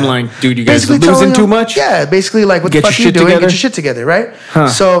telling him, like, dude, you guys are losing too much? Yeah, basically, like, what the fuck are you doing? Get your shit together, right?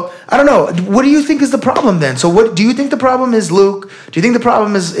 So, I don't know. What do you think is the problem then? So, what do you think the problem is, Luke? Do you think the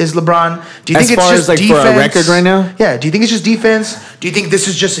problem is LeBron? Do you think it's just defense? For a record right now? Yeah, do you think it's just defense? Do you think this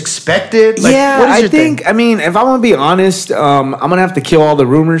is just expected? Like, I think, I mean, if I want to be honest, I'm going to have to kill all the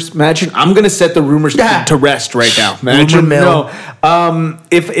rumors. Imagine, I'm going to set the rumors to rest right now. Imagine, no.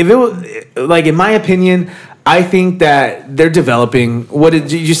 If it was, like, in my opinion, I think that they're developing. What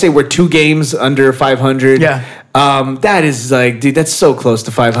did you say? We're 2 games under 500. Yeah. That is like, dude, that's so close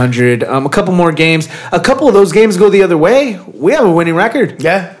to 500. A couple more games. A couple of those games go the other way. We have a winning record.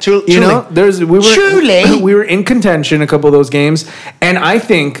 Yeah, truly. You know, we were in contention a couple of those games, and I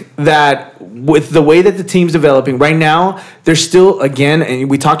think that with the way that the team's developing right now, they're still, again, and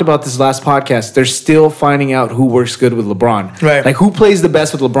we talked about this last podcast, they're still finding out who works good with LeBron. Right. Like, who plays the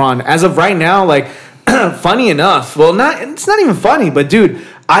best with LeBron. As of right now, like, funny enough, it's not even funny, but dude,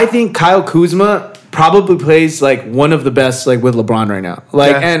 I think Kyle Kuzma probably plays like one of the best like with LeBron right now.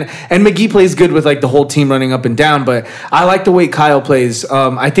 Like and McGee plays good with like the whole team running up and down, but I like the way Kyle plays.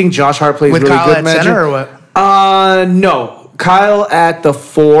 I think Josh Hart plays with really Kyle good. At center or what? No. Kyle at the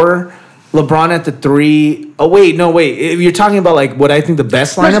 4, LeBron at the 3. Oh, wait. If you're talking about, like, what I think the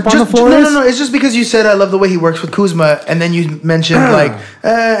best lineup on the floor is? No. It's just because you said I love the way he works with Kuzma, and then you mentioned,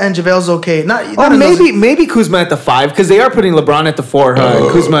 and JaVale's okay. Maybe Kuzma at the 5, because they are putting LeBron at the 4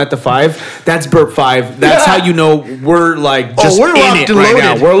 and Kuzma at the 5. That's Burp 5. That's how you know we're, like, just we're in it right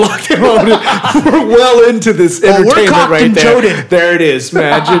now. We're locked and loaded. We're well into this entertainment right there. Joded. There it is.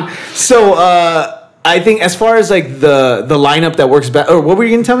 Imagine. So, I think as far as like the lineup that works best, or what were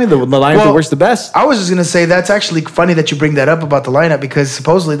you going to tell me? The lineup that works the best? I was just going to say that's actually funny that you bring that up about the lineup because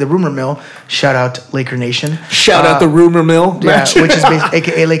supposedly the rumor mill, shout out Laker Nation. Shout out the rumor mill. Yeah, which is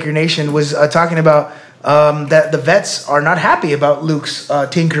AKA Laker Nation, was talking about that the vets are not happy about Luke's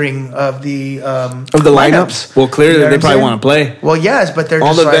tinkering of the lineups. Well, clearly they probably want to play. Well, yes, but they're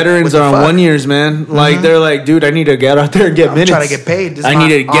all just the veterans are on 1 years, man. Mm-hmm. Like they're like, dude, I need to get out there and get minutes. I'm trying to get paid. I need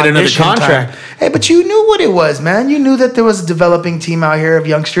to get another contract. Time. Hey, but you knew what it was, man. You knew that there was a developing team out here of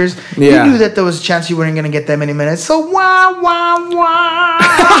youngsters. Yeah. You knew that there was a chance you weren't going to get that many minutes. So wah.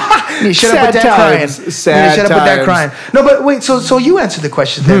 You shut up with that crying. Sad shut up with that crying. No, but wait. So you answered the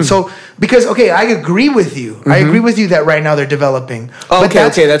question then. So. Because, I agree with you. Mm-hmm. I agree with you that right now they're developing. Oh,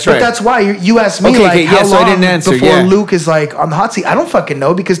 that's right. But that's why you asked me, how long before Luke is, like, on the hot seat? I don't fucking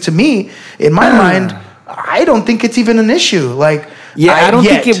know because to me, in my mind, I don't think it's even an issue. Like, I don't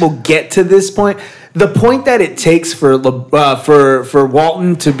think it will get to this point. The point that it takes for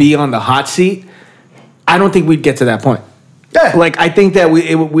Walton to be on the hot seat, I don't think we'd get to that point. Yeah. Like, I think that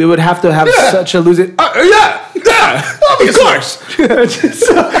we would have to have such a losing... of course.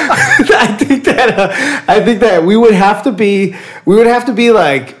 So, I think that we would have to be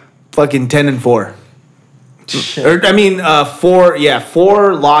like fucking 10-4. Shit. Or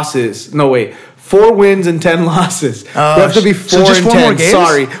 4 losses. No, wait. 4 wins and 10 losses. We have to be 4 and 10. More games?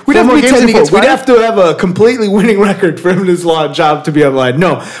 Sorry, we'd have to be 10-4. We'd have to have a completely winning record for him to job to be on the line.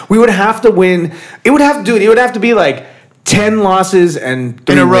 No, we would have to win. It would have to be like 10 losses and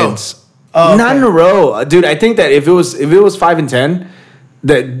 3 wins. Oh, not in a row, dude. I think that if it was 5 and 10,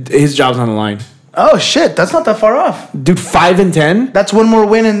 that his job's on the line. Oh shit, that's not that far off, dude. 5 and 10. That's 1 more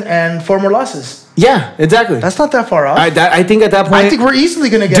win and 4 more losses. Yeah, exactly. That's not that far off. I think at that point, I think we're easily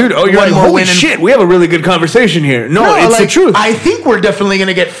gonna get. Dude, you're like, holy shit, we have a really good conversation here. No, it's the truth. I think we're definitely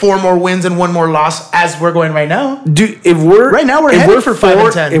gonna get 4 more wins and 1 more loss as we're going right now. Dude, we're headed for 5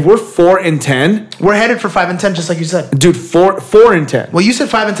 and 10. If we're 4 and 10, we're headed for 5 and 10, just like you said. Dude, 4 and 10. Well, you said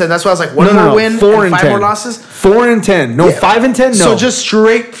 5 and 10. That's why I was like, 1 more win, 4 and 5 more losses. 4 and 10. No, 5 and 10. No. So just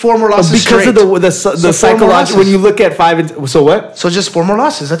straight 4 more losses. Because of the psychological. When you look at 5 and so what? So just 4 more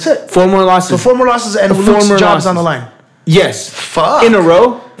losses. That's it. 4 more losses. So 4 more losses and jobs on the line. Yes. Fuck. In a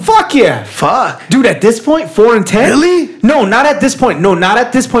row? Fuck yeah. Fuck. Dude, at this point, 4 and 10? Really? No, not at this point. No, not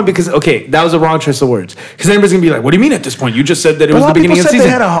at this point because, okay, that was a wrong choice of words. Because everybody's going to be like, what do you mean at this point? You just said that it was the beginning of the season.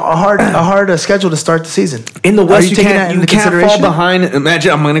 They had a hard schedule to start the season. In the West, you can't fall behind.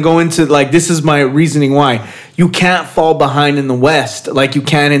 Imagine, I'm going to go into, like, this is my reasoning why. You can't fall behind in the West like you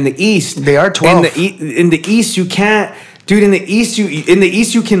can in the East. They are 12. In the East, you can't. Dude, in the East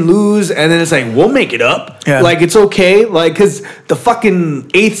you can lose, and then it's like we'll make it up. Yeah. Like it's okay, like because the fucking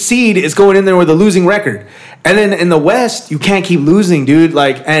 8th seed is going in there with a losing record, and then in the West you can't keep losing, dude.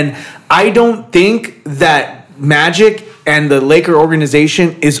 Like, and I don't think that Magic and the Laker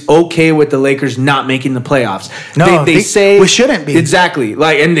organization is okay with the Lakers not making the playoffs. No, they say we shouldn't be. Exactly.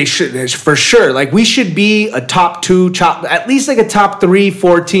 Like, and they should for sure. Like, we should be a top 2, at least like a top 3,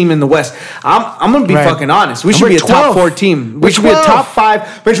 4 team in the West. I'm gonna be fucking honest. We should be a top 4 team. We should be a top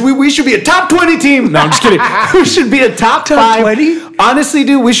 5. But we should be a top 20 team. No, I'm just kidding. We should be a top 5. 20? Honestly,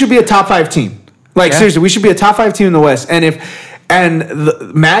 dude, we should be a top 5 team. Like, seriously, we should be a top 5 team in the West. And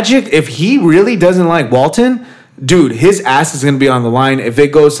the Magic, if he really doesn't like Walton, dude, his ass is going to be on the line if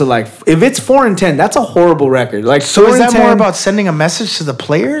it goes to if it's 4 and 10, that's a horrible record. Like, so is that more about sending a message to the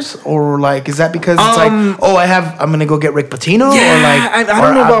players, or like is that because it's like, I'm going to go get Rick Pitino, yeah, or like I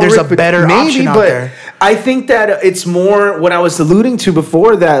don't know about there's Rick, a better option out there. I think that it's more what I was alluding to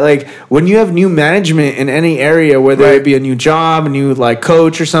before, that like when you have new management in any area, whether it be a new job, a new like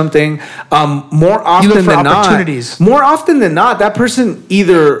coach or something, more often than not, that person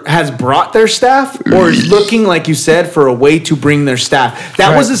either has brought their staff or is looking, like you said, for a way to bring their staff.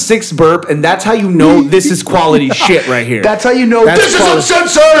 That was a 6th burp, and that's how you know this is quality shit right here. That's how you know this is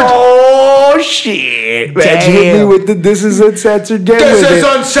uncensored. Oh shit! Man, hit me with the "this is uncensored." This is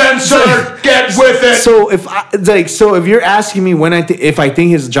uncensored. Get with it. So if you're asking me if I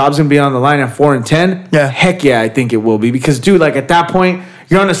think his job's gonna be on the line at 4 and 10, heck yeah, I think it will be, because dude, like at that point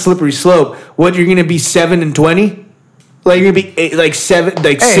you're on a slippery slope. What, you're gonna be 7 and 20? Like you're gonna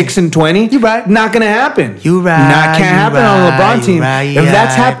be 6 and 20? You right? Not gonna happen. You right? Not can't happen on a LeBron team. Right,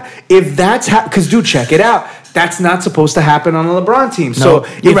 if that's because dude, check it out. That's not supposed to happen on a LeBron team. So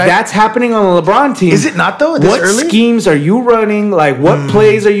if that's happening on a LeBron team, is it not though? What schemes are you running? Like what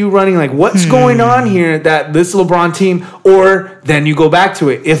plays are you running? Like what's going on here that this LeBron team? Or then you go back to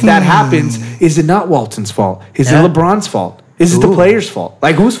it. If that happens, is it not Walton's fault? Is it LeBron's fault? Is it the player's fault?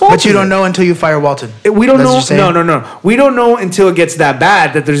 Like, whose fault? But you don't know until you fire Walton. We don't know. No. We don't know until it gets that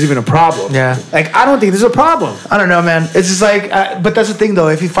bad that there's even a problem. Yeah. Like, I don't think there's a problem. I don't know, man. It's just like, but that's the thing, though.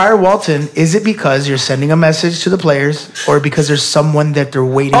 If you fire Walton, is it because you're sending a message to the players, or because there's someone that they're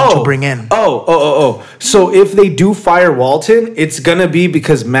waiting to bring in? So if they do fire Walton, it's gonna be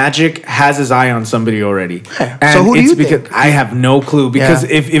because Magic has his eye on somebody already. Okay. So who do you think? I have no clue. Because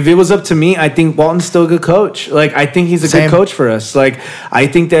if it was up to me, I think Walton's still a good coach. Like, I think he's a good coach for us. Like, I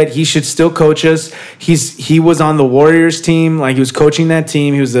think that he should still coach us. He was on the Warriors team. Like, he was coaching that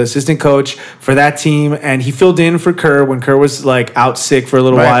team. He was the assistant coach for that team, and he filled in for Kerr when Kerr was like out sick for a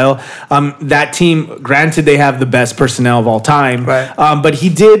little while. That team, granted, they have the best personnel of all time, but he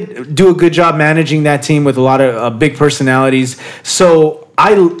did do a good job managing that team with a lot of big personalities. So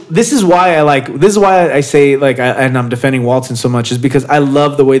this is why I say and I'm defending Walton so much, is because I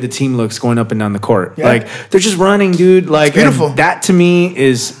love the way the team looks going up and down the court. Yeah. Like, they're just running, dude. Like, it's beautiful. That to me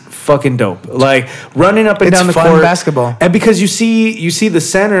is fucking dope. Like, running up and down the court. It's fun basketball. And because you see the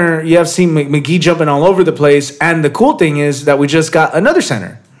center, you have seen McGee jumping all over the place. And the cool thing is that we just got another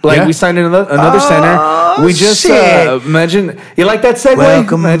center. Like, we signed another center. We just imagine, you like that segue?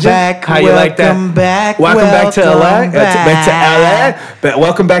 Welcome back. How you like that? Welcome back to LA. Back to LA.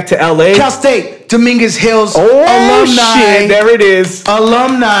 Welcome back to LA. Cal State, Dominguez Hills alumni. Shit, there it is.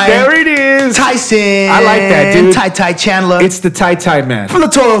 Alumni. There it is. Lakers. Tyson. I like that, dude. Ty Chandler. It's the Ty man. From the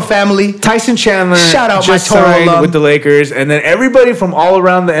Toro family. Tyson Chandler. Shout out just my Toro signed alum. with the Lakers. And then everybody from all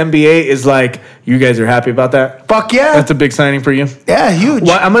around the NBA is like, you guys are happy about that? Fuck yeah. That's a big signing for you? Yeah, huge.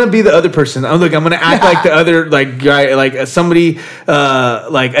 Well, I'm going to be the other person. I'm going to act like the other like guy, like somebody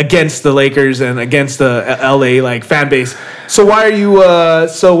like against the Lakers and against the LA like fan base. So why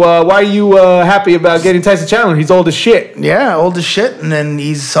are you happy about getting Tyson Chandler? He's old as shit. Yeah, old as shit, and then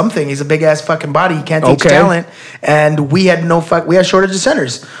he's something. He's a big ass fucking body. He can't teach talent. And we had we had shortage of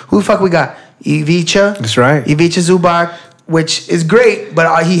centers. Who the fuck we got? Ivica. That's right. Ivica Zubac, which is great,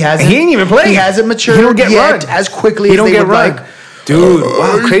 but he hasn't. He ain't even playing. He hasn't matured he don't get yet run. as quickly he as don't they get would run. like. Dude,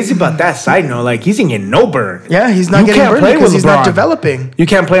 wow, crazy about that. Side note, like he's getting no burn. Yeah, he's not getting burned because he's not developing. You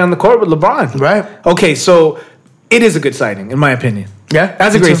can't play on the court with LeBron. Right. Okay, so it is a good signing, in my opinion. Yeah,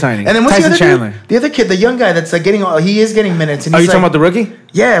 that's a great signing. And then what's Tyson the other Chandler? Dude? The other kid, the young guy that's like he is getting minutes. And Are he's you talking about the rookie?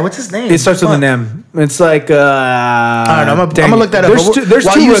 Yeah, what's his name? It starts with an M. It's like I don't know. I'm gonna look that up. There's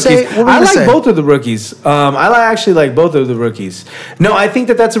two rookies. I like both of the rookies. I actually like both of the rookies. No, I think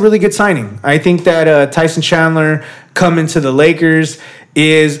that's a really good signing. I think that Tyson Chandler coming to the Lakers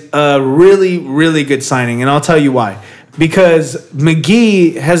is a really, really good signing, and I'll tell you why. Because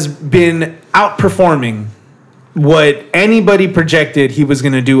McGee has been outperforming what anybody projected he was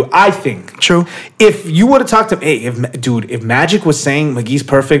going to do, I think. True. If you would have talked to him, if Magic was saying McGee's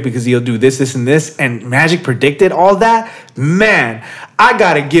perfect because he'll do this, this, and this, and Magic predicted all that, man, I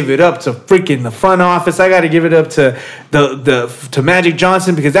got to give it up to freaking the front office. I got to give it up to to Magic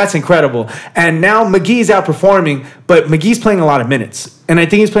Johnson because that's incredible. And now McGee's outperforming, but McGee's playing a lot of minutes. And I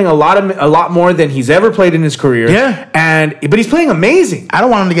think he's playing a lot more than he's ever played in his career. Yeah. But he's playing amazing. I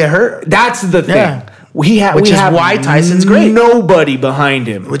don't want him to get hurt. That's the thing. Yeah. Which is why Tyson's great. Nobody behind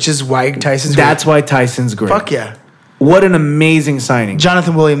him. Which is why Tyson's great. That's why Tyson's great. Fuck yeah. What an amazing signing.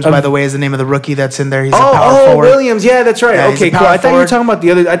 Jonathan Williams, by the way, is the name of the rookie that's in there. He's a power forward. Williams. Yeah, that's right. Yeah, okay, cool. I thought you were talking about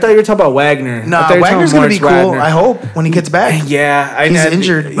the other. I thought you were talking about Wagner. No, Wagner's going to be cool. Wagner. I hope when he gets back. Yeah. He's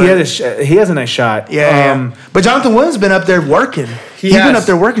injured. He has a nice shot. Yeah. But Jonathan Williams has been up there working. He's been up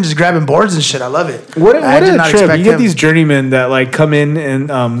there working, just grabbing boards and shit. I love it. What a trip! You get these journeymen that like come in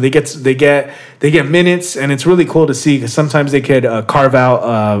and they get minutes, and it's really cool to see because sometimes they could carve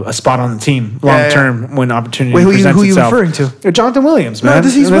out a spot on the team long term when opportunity presents itself. Who are you referring to? Jonathan Williams, man. No,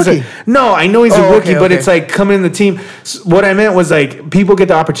 he's rookie. No, I know he's a rookie, but it's like coming in the team. What I meant was like people get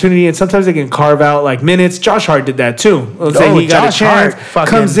the opportunity, and sometimes they can carve out like minutes. Josh Hart did that too. Let's say he got a chance,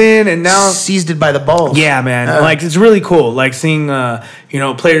 comes in, and now seized it by the balls. Yeah, man. Like it's really cool. Like seeing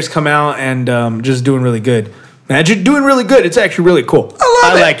players come out and just doing really good. Magic doing really good. It's actually really cool.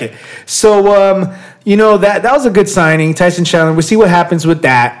 I like it. So, that was a good signing, Tyson Chandler. We'll see what happens with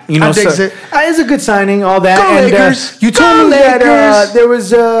that. I dig it. It's a good signing, all that. Go Lakers. You told me that there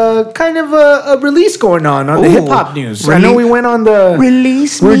was kind of a release going on the hip hop news. I know we went on the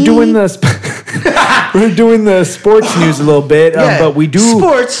release. We're doing the sports news a little bit, but we do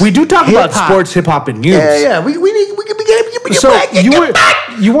sports. We do talk about sports, hip hop, and news. Yeah. We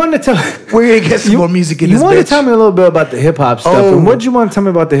you wanted to tell. We're gonna get some more music in this. You wanted to tell me a little bit about the hip hop stuff. And what did you want to tell me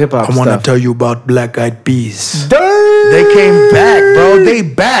about the hip hop stuff? I want to tell you about Black Eyed Peas. Damn. They came back, bro. They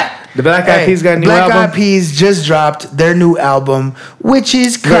back. The Black Eyed Peas got a new album. Black Eyed Peas just dropped their new album, which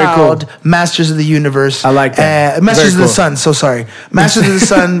is called Masters of the Universe. I like that. Masters of the Sun. So sorry, Masters of the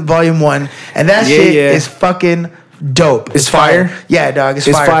Sun, Volume 1, and that shit is fucking dope. It's fire. Yeah, dog. It's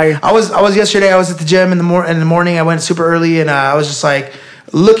fire. I was yesterday. I was at the gym in the morning. I went super early, and I was just like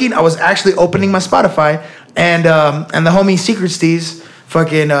looking. I was actually opening my Spotify, and the homie Secret Steez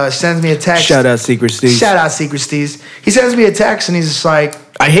fucking sends me a text. Shout out Secret Steez. He sends me a text, and he's just like,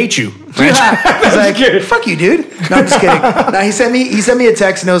 I hate you. He's like, fuck you, dude. No, I'm just kidding. No, he sent me a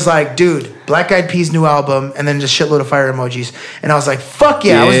text, and it was like, dude, Black Eyed Peas new album, and then just shitload of fire emojis. And I was like, fuck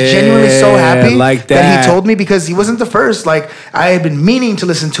yeah. I was genuinely so happy that he told me, because he wasn't the first. Like, I had been meaning to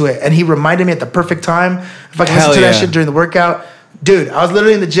listen to it, and he reminded me at the perfect time. If I can listen to that shit during the workout. Dude, I was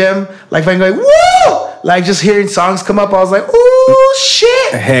literally in the gym, like, fucking going, woo! Like, just hearing songs come up, I was like, ooh,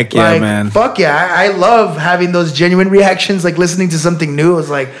 shit! Heck yeah, man. Fuck yeah. I love having those genuine reactions, like, listening to something new. It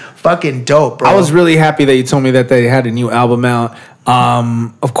was, like, fucking dope, bro. I was really happy that you told me that they had a new album out.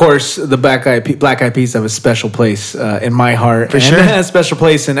 Of course, the Black Eyed Peas have a special place in my heart. For sure. A special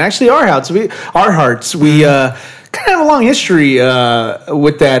place in actually our hearts. We kind of have a long history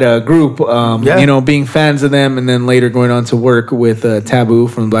with that group, being fans of them, and then later going on to work with Taboo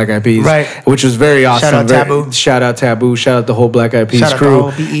from Black Eyed Peas, right? Which was very awesome. Shout out Taboo. Shout out Taboo. Shout out the whole Black Eyed Peas crew.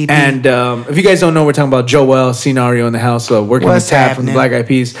 And if you guys don't know, we're talking about Joel Scenario in the house, working with Tab from the Black Eyed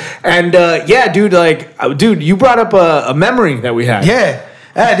Peas. And dude, you brought up a memory that we had. Yeah.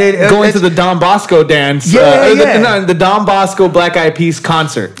 Yeah, dude. Going to the Don Bosco dance. The Don Bosco Black Eyed Peas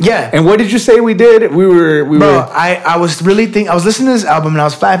concert. Yeah. And what did you say we did? We were. I was listening to this album and I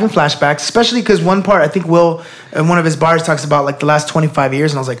was having flashbacks, especially because one part I think Will in one of his bars talks about like the last 25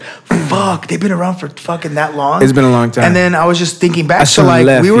 years, and I was like, fuck, they've been around for fucking that long. It's been a long time. And then I was just thinking back to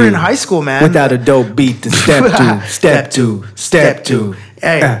like we were in high school, man. Without a dope beat to step two.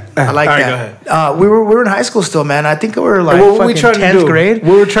 Hey, I like that. Go ahead. We were in high school still, man. I think we were like fucking 10th grade.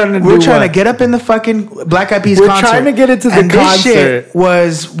 We were trying to get up in the fucking Black Eyed Peas concert. We're trying to get into the concert. This shit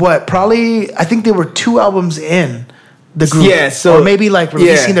was probably, I think they were 2 albums in the group. Yeah, so or maybe like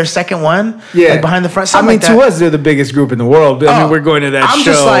releasing their second one. Yeah. Like behind the front. I mean, to us, they're the biggest group in the world. I mean, we're going to that show,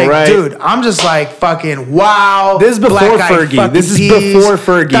 just like, right? Dude, I'm just like fucking wow. This is before Fergie. This is before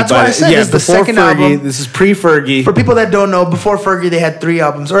Fergie. That's why I said this is the second album. This is pre-Fergie. For people that don't know, before Fergie, they had 3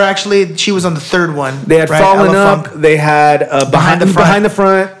 albums. Or actually, she was on the 3rd one. They had Fallen Up. Funk. They had Behind the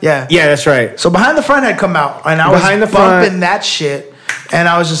Front. Yeah. Yeah, that's right. So Behind the Front had come out. And I was bumping that shit. And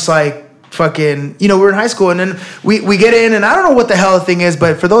I was just like, fucking, we were in high school, and then we get in, and I don't know what the hell the thing is,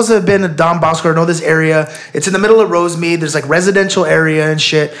 but for those that have been to Don Bosco or know this area, it's in the middle of Rosemead. There's like residential area and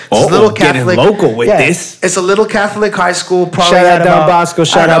shit. It's a little Catholic. Getting local with this. It's a little Catholic high school. Probably shout out Don Bosco.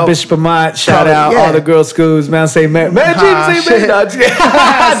 Shout out Bishop Amat. Shout out all the girls' schools. Mount St. Mary. Just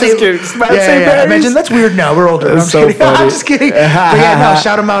kidding. Imagine that's weird now. We're older. I'm so funny. I'm just kidding. But yeah, no,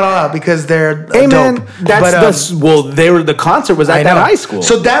 shout them out all out because they're dope. Man, the concert was at that high school.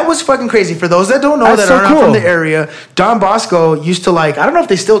 So that was fucking crazy. For those that don't know, that are not from the area, Don Bosco used to I don't know if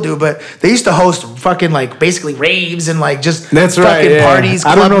they still do, but they used to host fucking like basically raves and like just fucking parties.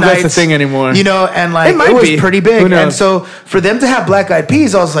 I don't know if that's a thing anymore. And like it was pretty big. And so for them to have Black Eyed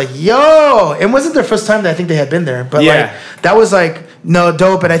Peas, I was like, yo, it wasn't their first time that I think they had been there, but like that was like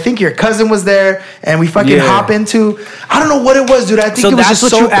dope. And I think your cousin was there, and we fucking hop into. I don't know what it was, dude. I think it was just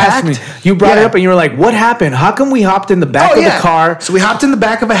so packed. Asked me. You brought it up, and you were like, "What happened? How come we hopped in the back of the car?" So we hopped in the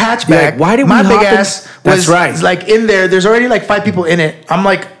back of a hatchback. Why did my we big ass was like in there? There's already like 5 people in it. I'm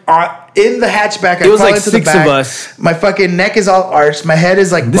like in the hatchback. It was like 6 of us. My fucking neck is all arched. My head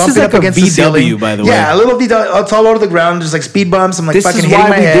is like bumping up against the ceiling. By the way. Yeah, a little VW. It's all over the ground. There's like speed bumps. I'm like fucking hitting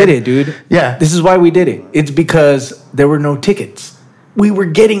my head. This is why we did it, dude. Yeah. This is why we did it. It's because there were no tickets. We were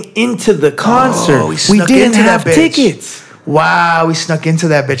getting into the concert. We didn't have tickets. Wow, we snuck into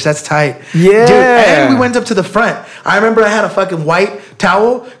that bitch. That's tight. Yeah. Dude, and we went up to the front. I remember I had a fucking white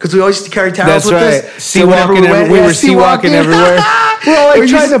towel because we always used to carry towels with us. Sea-walking we were sea-walking everywhere. We're all like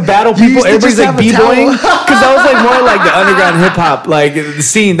trying to battle people. Everybody's like b-boying. Because that was like more like the underground hip-hop, like the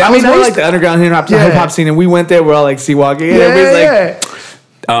scene. That was more like the underground hip-hop scene. And we went there, we're all like sea-walking. And everybody's like...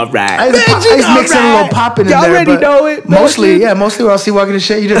 All right. I was mixing a little popping in there. Y'all already know it. Mostly we're all sea-walking and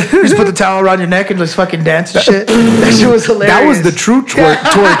shit. You just put the towel around your neck and just fucking dance and shit. That shit was hilarious. That was the true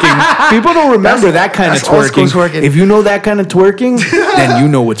twerking. People don't remember that kind of twerking. If you know that kind of twerking, then you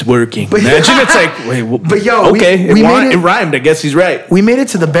know what's working. But imagine it's like, wait, but yo, okay, it rhymed. I guess he's right. We made it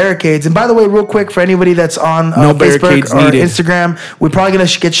to the barricades. And by the way, real quick, for anybody that's on Facebook or Instagram, we're probably going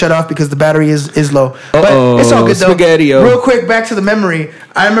to get shut off because the battery is low. But it's all good though. Spaghetti-o. Real quick, back to the memory.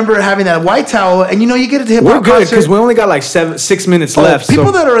 I remember having that white towel, and you get it to hip hop. We're good because we only got like 6 minutes left.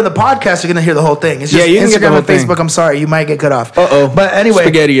 People that are in the podcast are gonna hear the whole thing. It's just Instagram and Facebook. I'm sorry, you might get cut off. But anyway,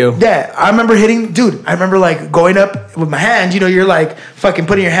 Spaghetti-o. Yeah, I remember I remember like going up with my hand. You're like fucking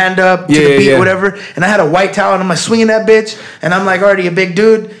putting your hand up to the beat, whatever. And I had a white towel, and I'm like swinging that bitch, and I'm like already a big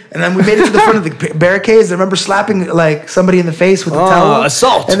dude. And then we made it to the front of the barricades. I remember slapping like somebody in the face with the towel.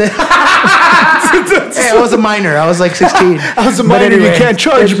 Assault. And then hey, I was a minor. I was like 16. I was a minor. Anyway, you can't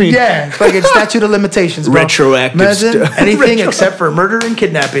charge me. Yeah, fucking statute of limitations, bro. Retroactive. Imagine anything except for murder and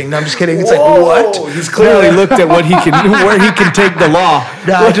kidnapping. No, I'm just kidding. It's like what? He's clearly looked at where he can take the law.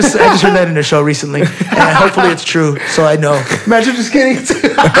 No, I just heard that in a show recently, and hopefully it's true, so I know. Imagine just kidding.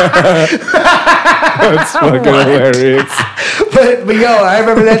 That's fucking hilarious. But yo, I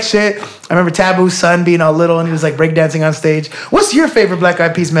remember that shit. I remember Taboo's son being all little and he was like breakdancing on stage. What's your favorite Black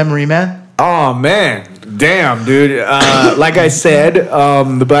Eyed Peas memory, man? Oh man, damn, dude. Like I said,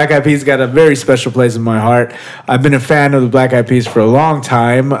 the Black Eyed Peas got a very special place in my heart. I've been a fan of the Black Eyed Peas for a long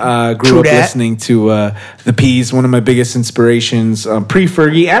time. Grew up listening to the Peas, one of my biggest inspirations,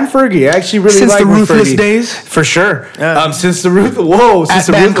 pre-Fergie and Fergie. I actually really like the Ruthless Fergie. Days, for sure. Since the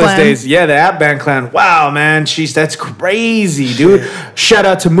Ruthless Days, yeah, the App Band Clan. Wow, man, that's crazy, dude. Shout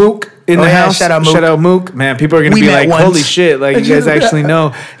out to Mook. in the house. Shout out Mook. Shout out Mook. Man, people are gonna be like, once. Holy shit! Like you guys actually know.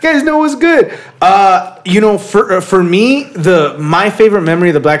 You guys know what's good. For me, my favorite memory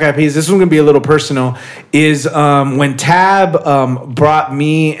of the Black Eyed Peas. This one's gonna be a little personal. Is when Tab brought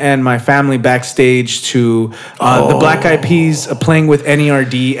me and my family backstage to the Black Eyed Peas playing with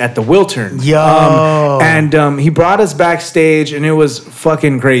NERD at the Wiltern. And he brought us backstage, and it was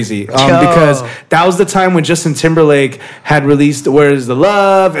fucking crazy because that was the time when Justin Timberlake had released "Where's the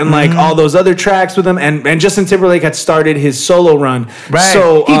Love" and like all those other tracks with him, and Justin Timberlake had started his solo run. Right.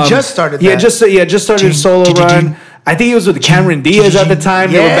 So he just started. That. Just started his solo run. I think he was with Cameron Diaz at the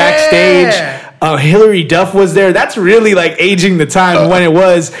time. They were backstage. Hillary Duff was there. That's really like aging the time when it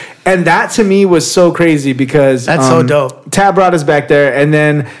was. And that to me was so crazy because that's so dope. Tab brought us back there, and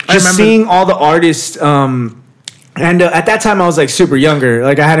then just seeing all the artists. And at that time, I was like super younger.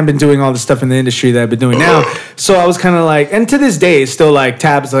 Like I hadn't been doing all the stuff in the industry that I've been doing now. So I was kind of like, and to this day, it's still like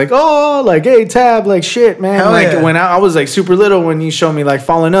Tab's like, oh, like hey Tab, like shit, man. Hell like when I was like super little, when you showed me like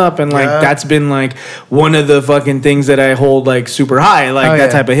Falling Up, and like that's been like one of the fucking things that I hold like super high, like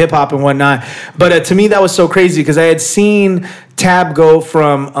that type of hip hop and whatnot. But to me, that was so crazy because I had seen Tab go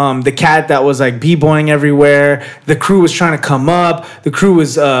from the cat that was like b-boying everywhere. The crew was trying to come up. The crew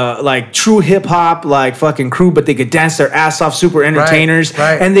was like true hip hop, like fucking crew, but they could dance their ass off, super entertainers.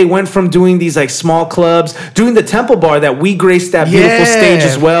 Right. And they went from doing these like small clubs, doing the Temple Bar that we graced that beautiful stage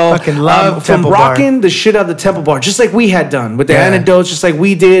as well. Fucking love from rocking the shit out of the Temple Bar, just like we had done with the Antidotes, just like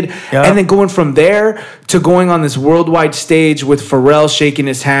we did. And then going from there to going on this worldwide stage with Pharrell shaking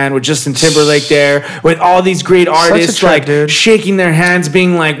his hand, with Justin Timberlake there, with all these great artists track, like shaking their hands,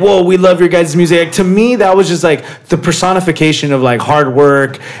 being like, whoa, we love your guys' music. Like, to me, that was just like the personification of like hard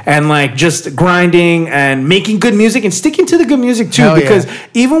work and like just grinding and making good music and sticking to the good music too. Because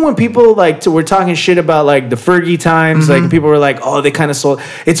even when people like were talking shit about like the Fergie times, like people were like, oh, they kind of sold.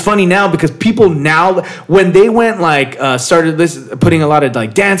 It's funny now because people now, when they went like started putting a lot of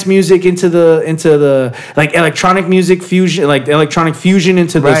like dance music into the like electronic music fusion, like electronic fusion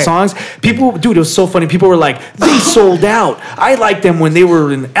into the songs. People, dude, it was so funny. People were like, they sold out. I liked them when they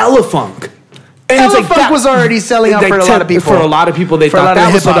were in Elefunk. And Elefunk was already selling out for a lot of people. For a lot of people, they thought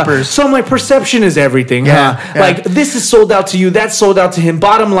that was sold out. So I'm like, perception is everything, huh? Like, this is sold out to you, that's sold out to him.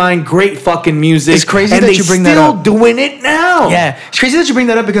 Bottom line, great fucking music. It's crazy that you bring that up. And they still doing it now. Yeah. It's crazy that you bring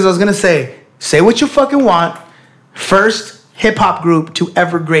that up because I was going to say what you fucking want. First hip-hop group to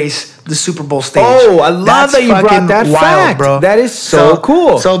ever grace the Super Bowl stage. Oh, I love that you brought that fact, bro. That is so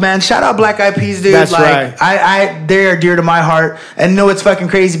cool. So, man, shout out Black Eyed Peas, dude. That's like, right. They are dear to my heart. And no, it's fucking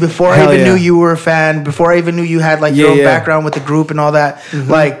crazy. Before I even knew you were a fan, before I even knew you had like your own background with the group and all that,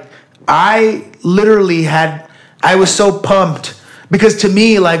 like, I literally I was so pumped because to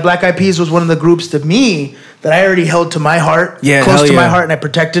me, like, Black Eyed Peas was one of the groups to me that I already held to my heart, close to my heart, and I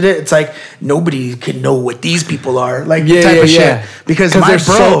protected it. It's like nobody can know what these people are, like type of shit. Because my they're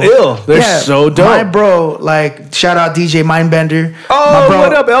bro, so ill, they're so dope. My bro, like shout out DJ Mindbender. Oh, my bro,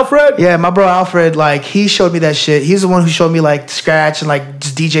 what up, Alfred? Yeah, my bro Alfred, like he showed me that shit. He's the one who showed me like scratch and like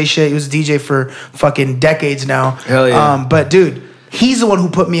just DJ shit. He was a DJ for fucking decades now. Hell yeah. But dude, he's the one who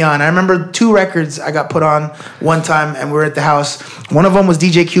put me on. I remember 2 records I got put on one time, and we were at the house. One of them was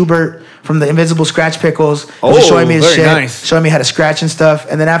DJ Qbert from the Invisible Scratch Pickles. He was showing me his shit, showing me how to scratch and stuff.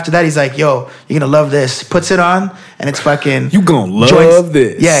 And then after that, he's like, yo, you're going to love this. He puts it on, and it's fucking... You going to love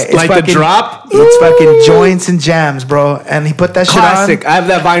this. Yeah. It's like fucking, the drop? It's fucking joints and jams, bro. And he put that shit on. Classic. I have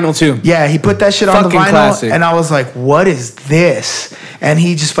that vinyl, too. Yeah, he put that shit on the vinyl. Classic. And I was like, what is this? And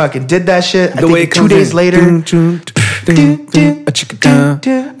he just fucking did that shit. I think 2 days later... Yeah.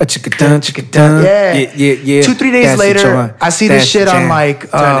 2-3 days later, I see this shit on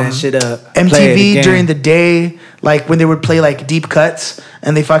like MTV during the day, like when they would play like deep cuts,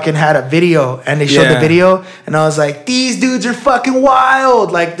 and they fucking had a video and they showed the video, and I was like, these dudes are fucking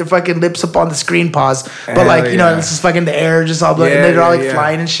wild, like their fucking lips up on the screen, pause, but like you know, this is fucking the air just all and they're all like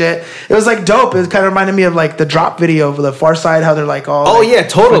flying and shit. It was like dope. It kind of reminded me of like the Drop video of the Far Side, how they're like all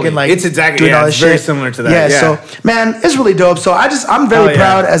totally fucking, like, it's exactly doing all this very shit. Similar to that. So man, it's really dope. So I'm very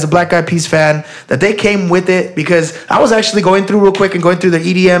proud as a Black Eyed Peas fan that they came with it, because I was actually going through real quick and going through the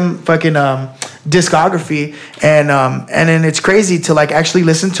EDM fucking discography, and then it's crazy to like actually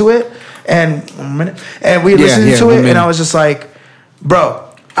listen to it, and we listened to it, and I was just like, bro,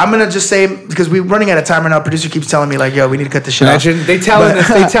 I'm gonna just say, because we're running out of time right now. Producer keeps telling me like, "Yo, we need to cut this shit off." They telling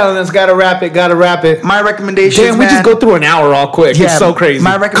us, gotta wrap it. My recommendations, damn, we just go through an hour all quick. Yeah, it's so crazy.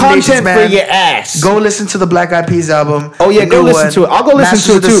 My recommendations, content man, for your ass. Go listen to the Black Eyed Peas album. Oh yeah, go listen to it. I'll go listen Masters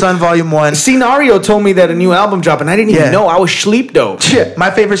to it of the too. Sun Volume 1. Scenario told me that a new album dropped, and I didn't even know. I was sleep though. Shit,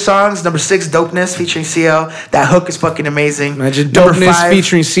 my favorite songs: number 6, "Dopeness" featuring CL. That hook is fucking amazing. Imagine "Dopeness"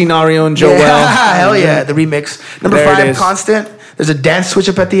 featuring Scenario and Joel. Yeah, hell yeah, the remix. Number 5, "Constant." There's a dance switch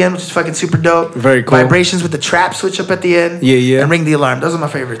up at the end, which is fucking super dope. Very cool. Vibrations with the trap switch up at the end. Yeah. And "Ring the Alarm." Those are my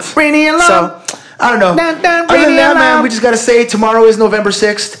favorites. Ring the alarm. So, I don't know. Other than that, man, we just got to say tomorrow is November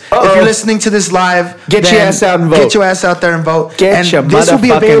 6th. If you're listening to this live, get your ass out and vote. Get your ass out there and vote. This will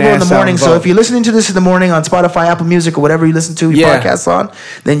be available in the morning. So if you're listening to this in the morning on Spotify, Apple Music, or whatever you listen to your podcasts on,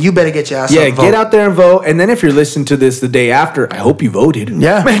 then you better get your ass out and vote. Get out there and vote. And then if you're listening to this the day after, I hope you voted.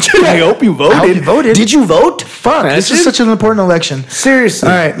 Yeah. I hope you voted. Did you vote? Fuck. This is such an important election. Seriously.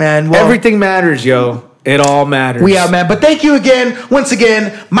 All right, man. Well, everything matters, yo. It all matters. We out, man. But thank you again. Once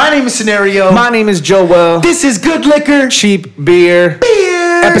again, my name is Scenario. My name is Joel. This is Good Liquor. Cheap Beer.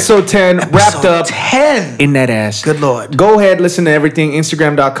 Episode 10 wrapped up 10 in that ass. Good Lord. Go ahead, listen to everything.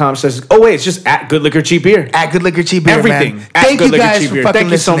 Instagram.com says, oh wait, it's just at Good Liquor Cheap Beer. At Good Liquor Cheap Beer. Everything. Man. Thank you guys for fucking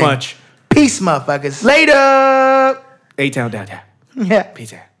Thank you so much. Peace, motherfuckers. Later. A-Town down. Yeah.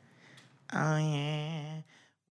 Peace out. Oh yeah.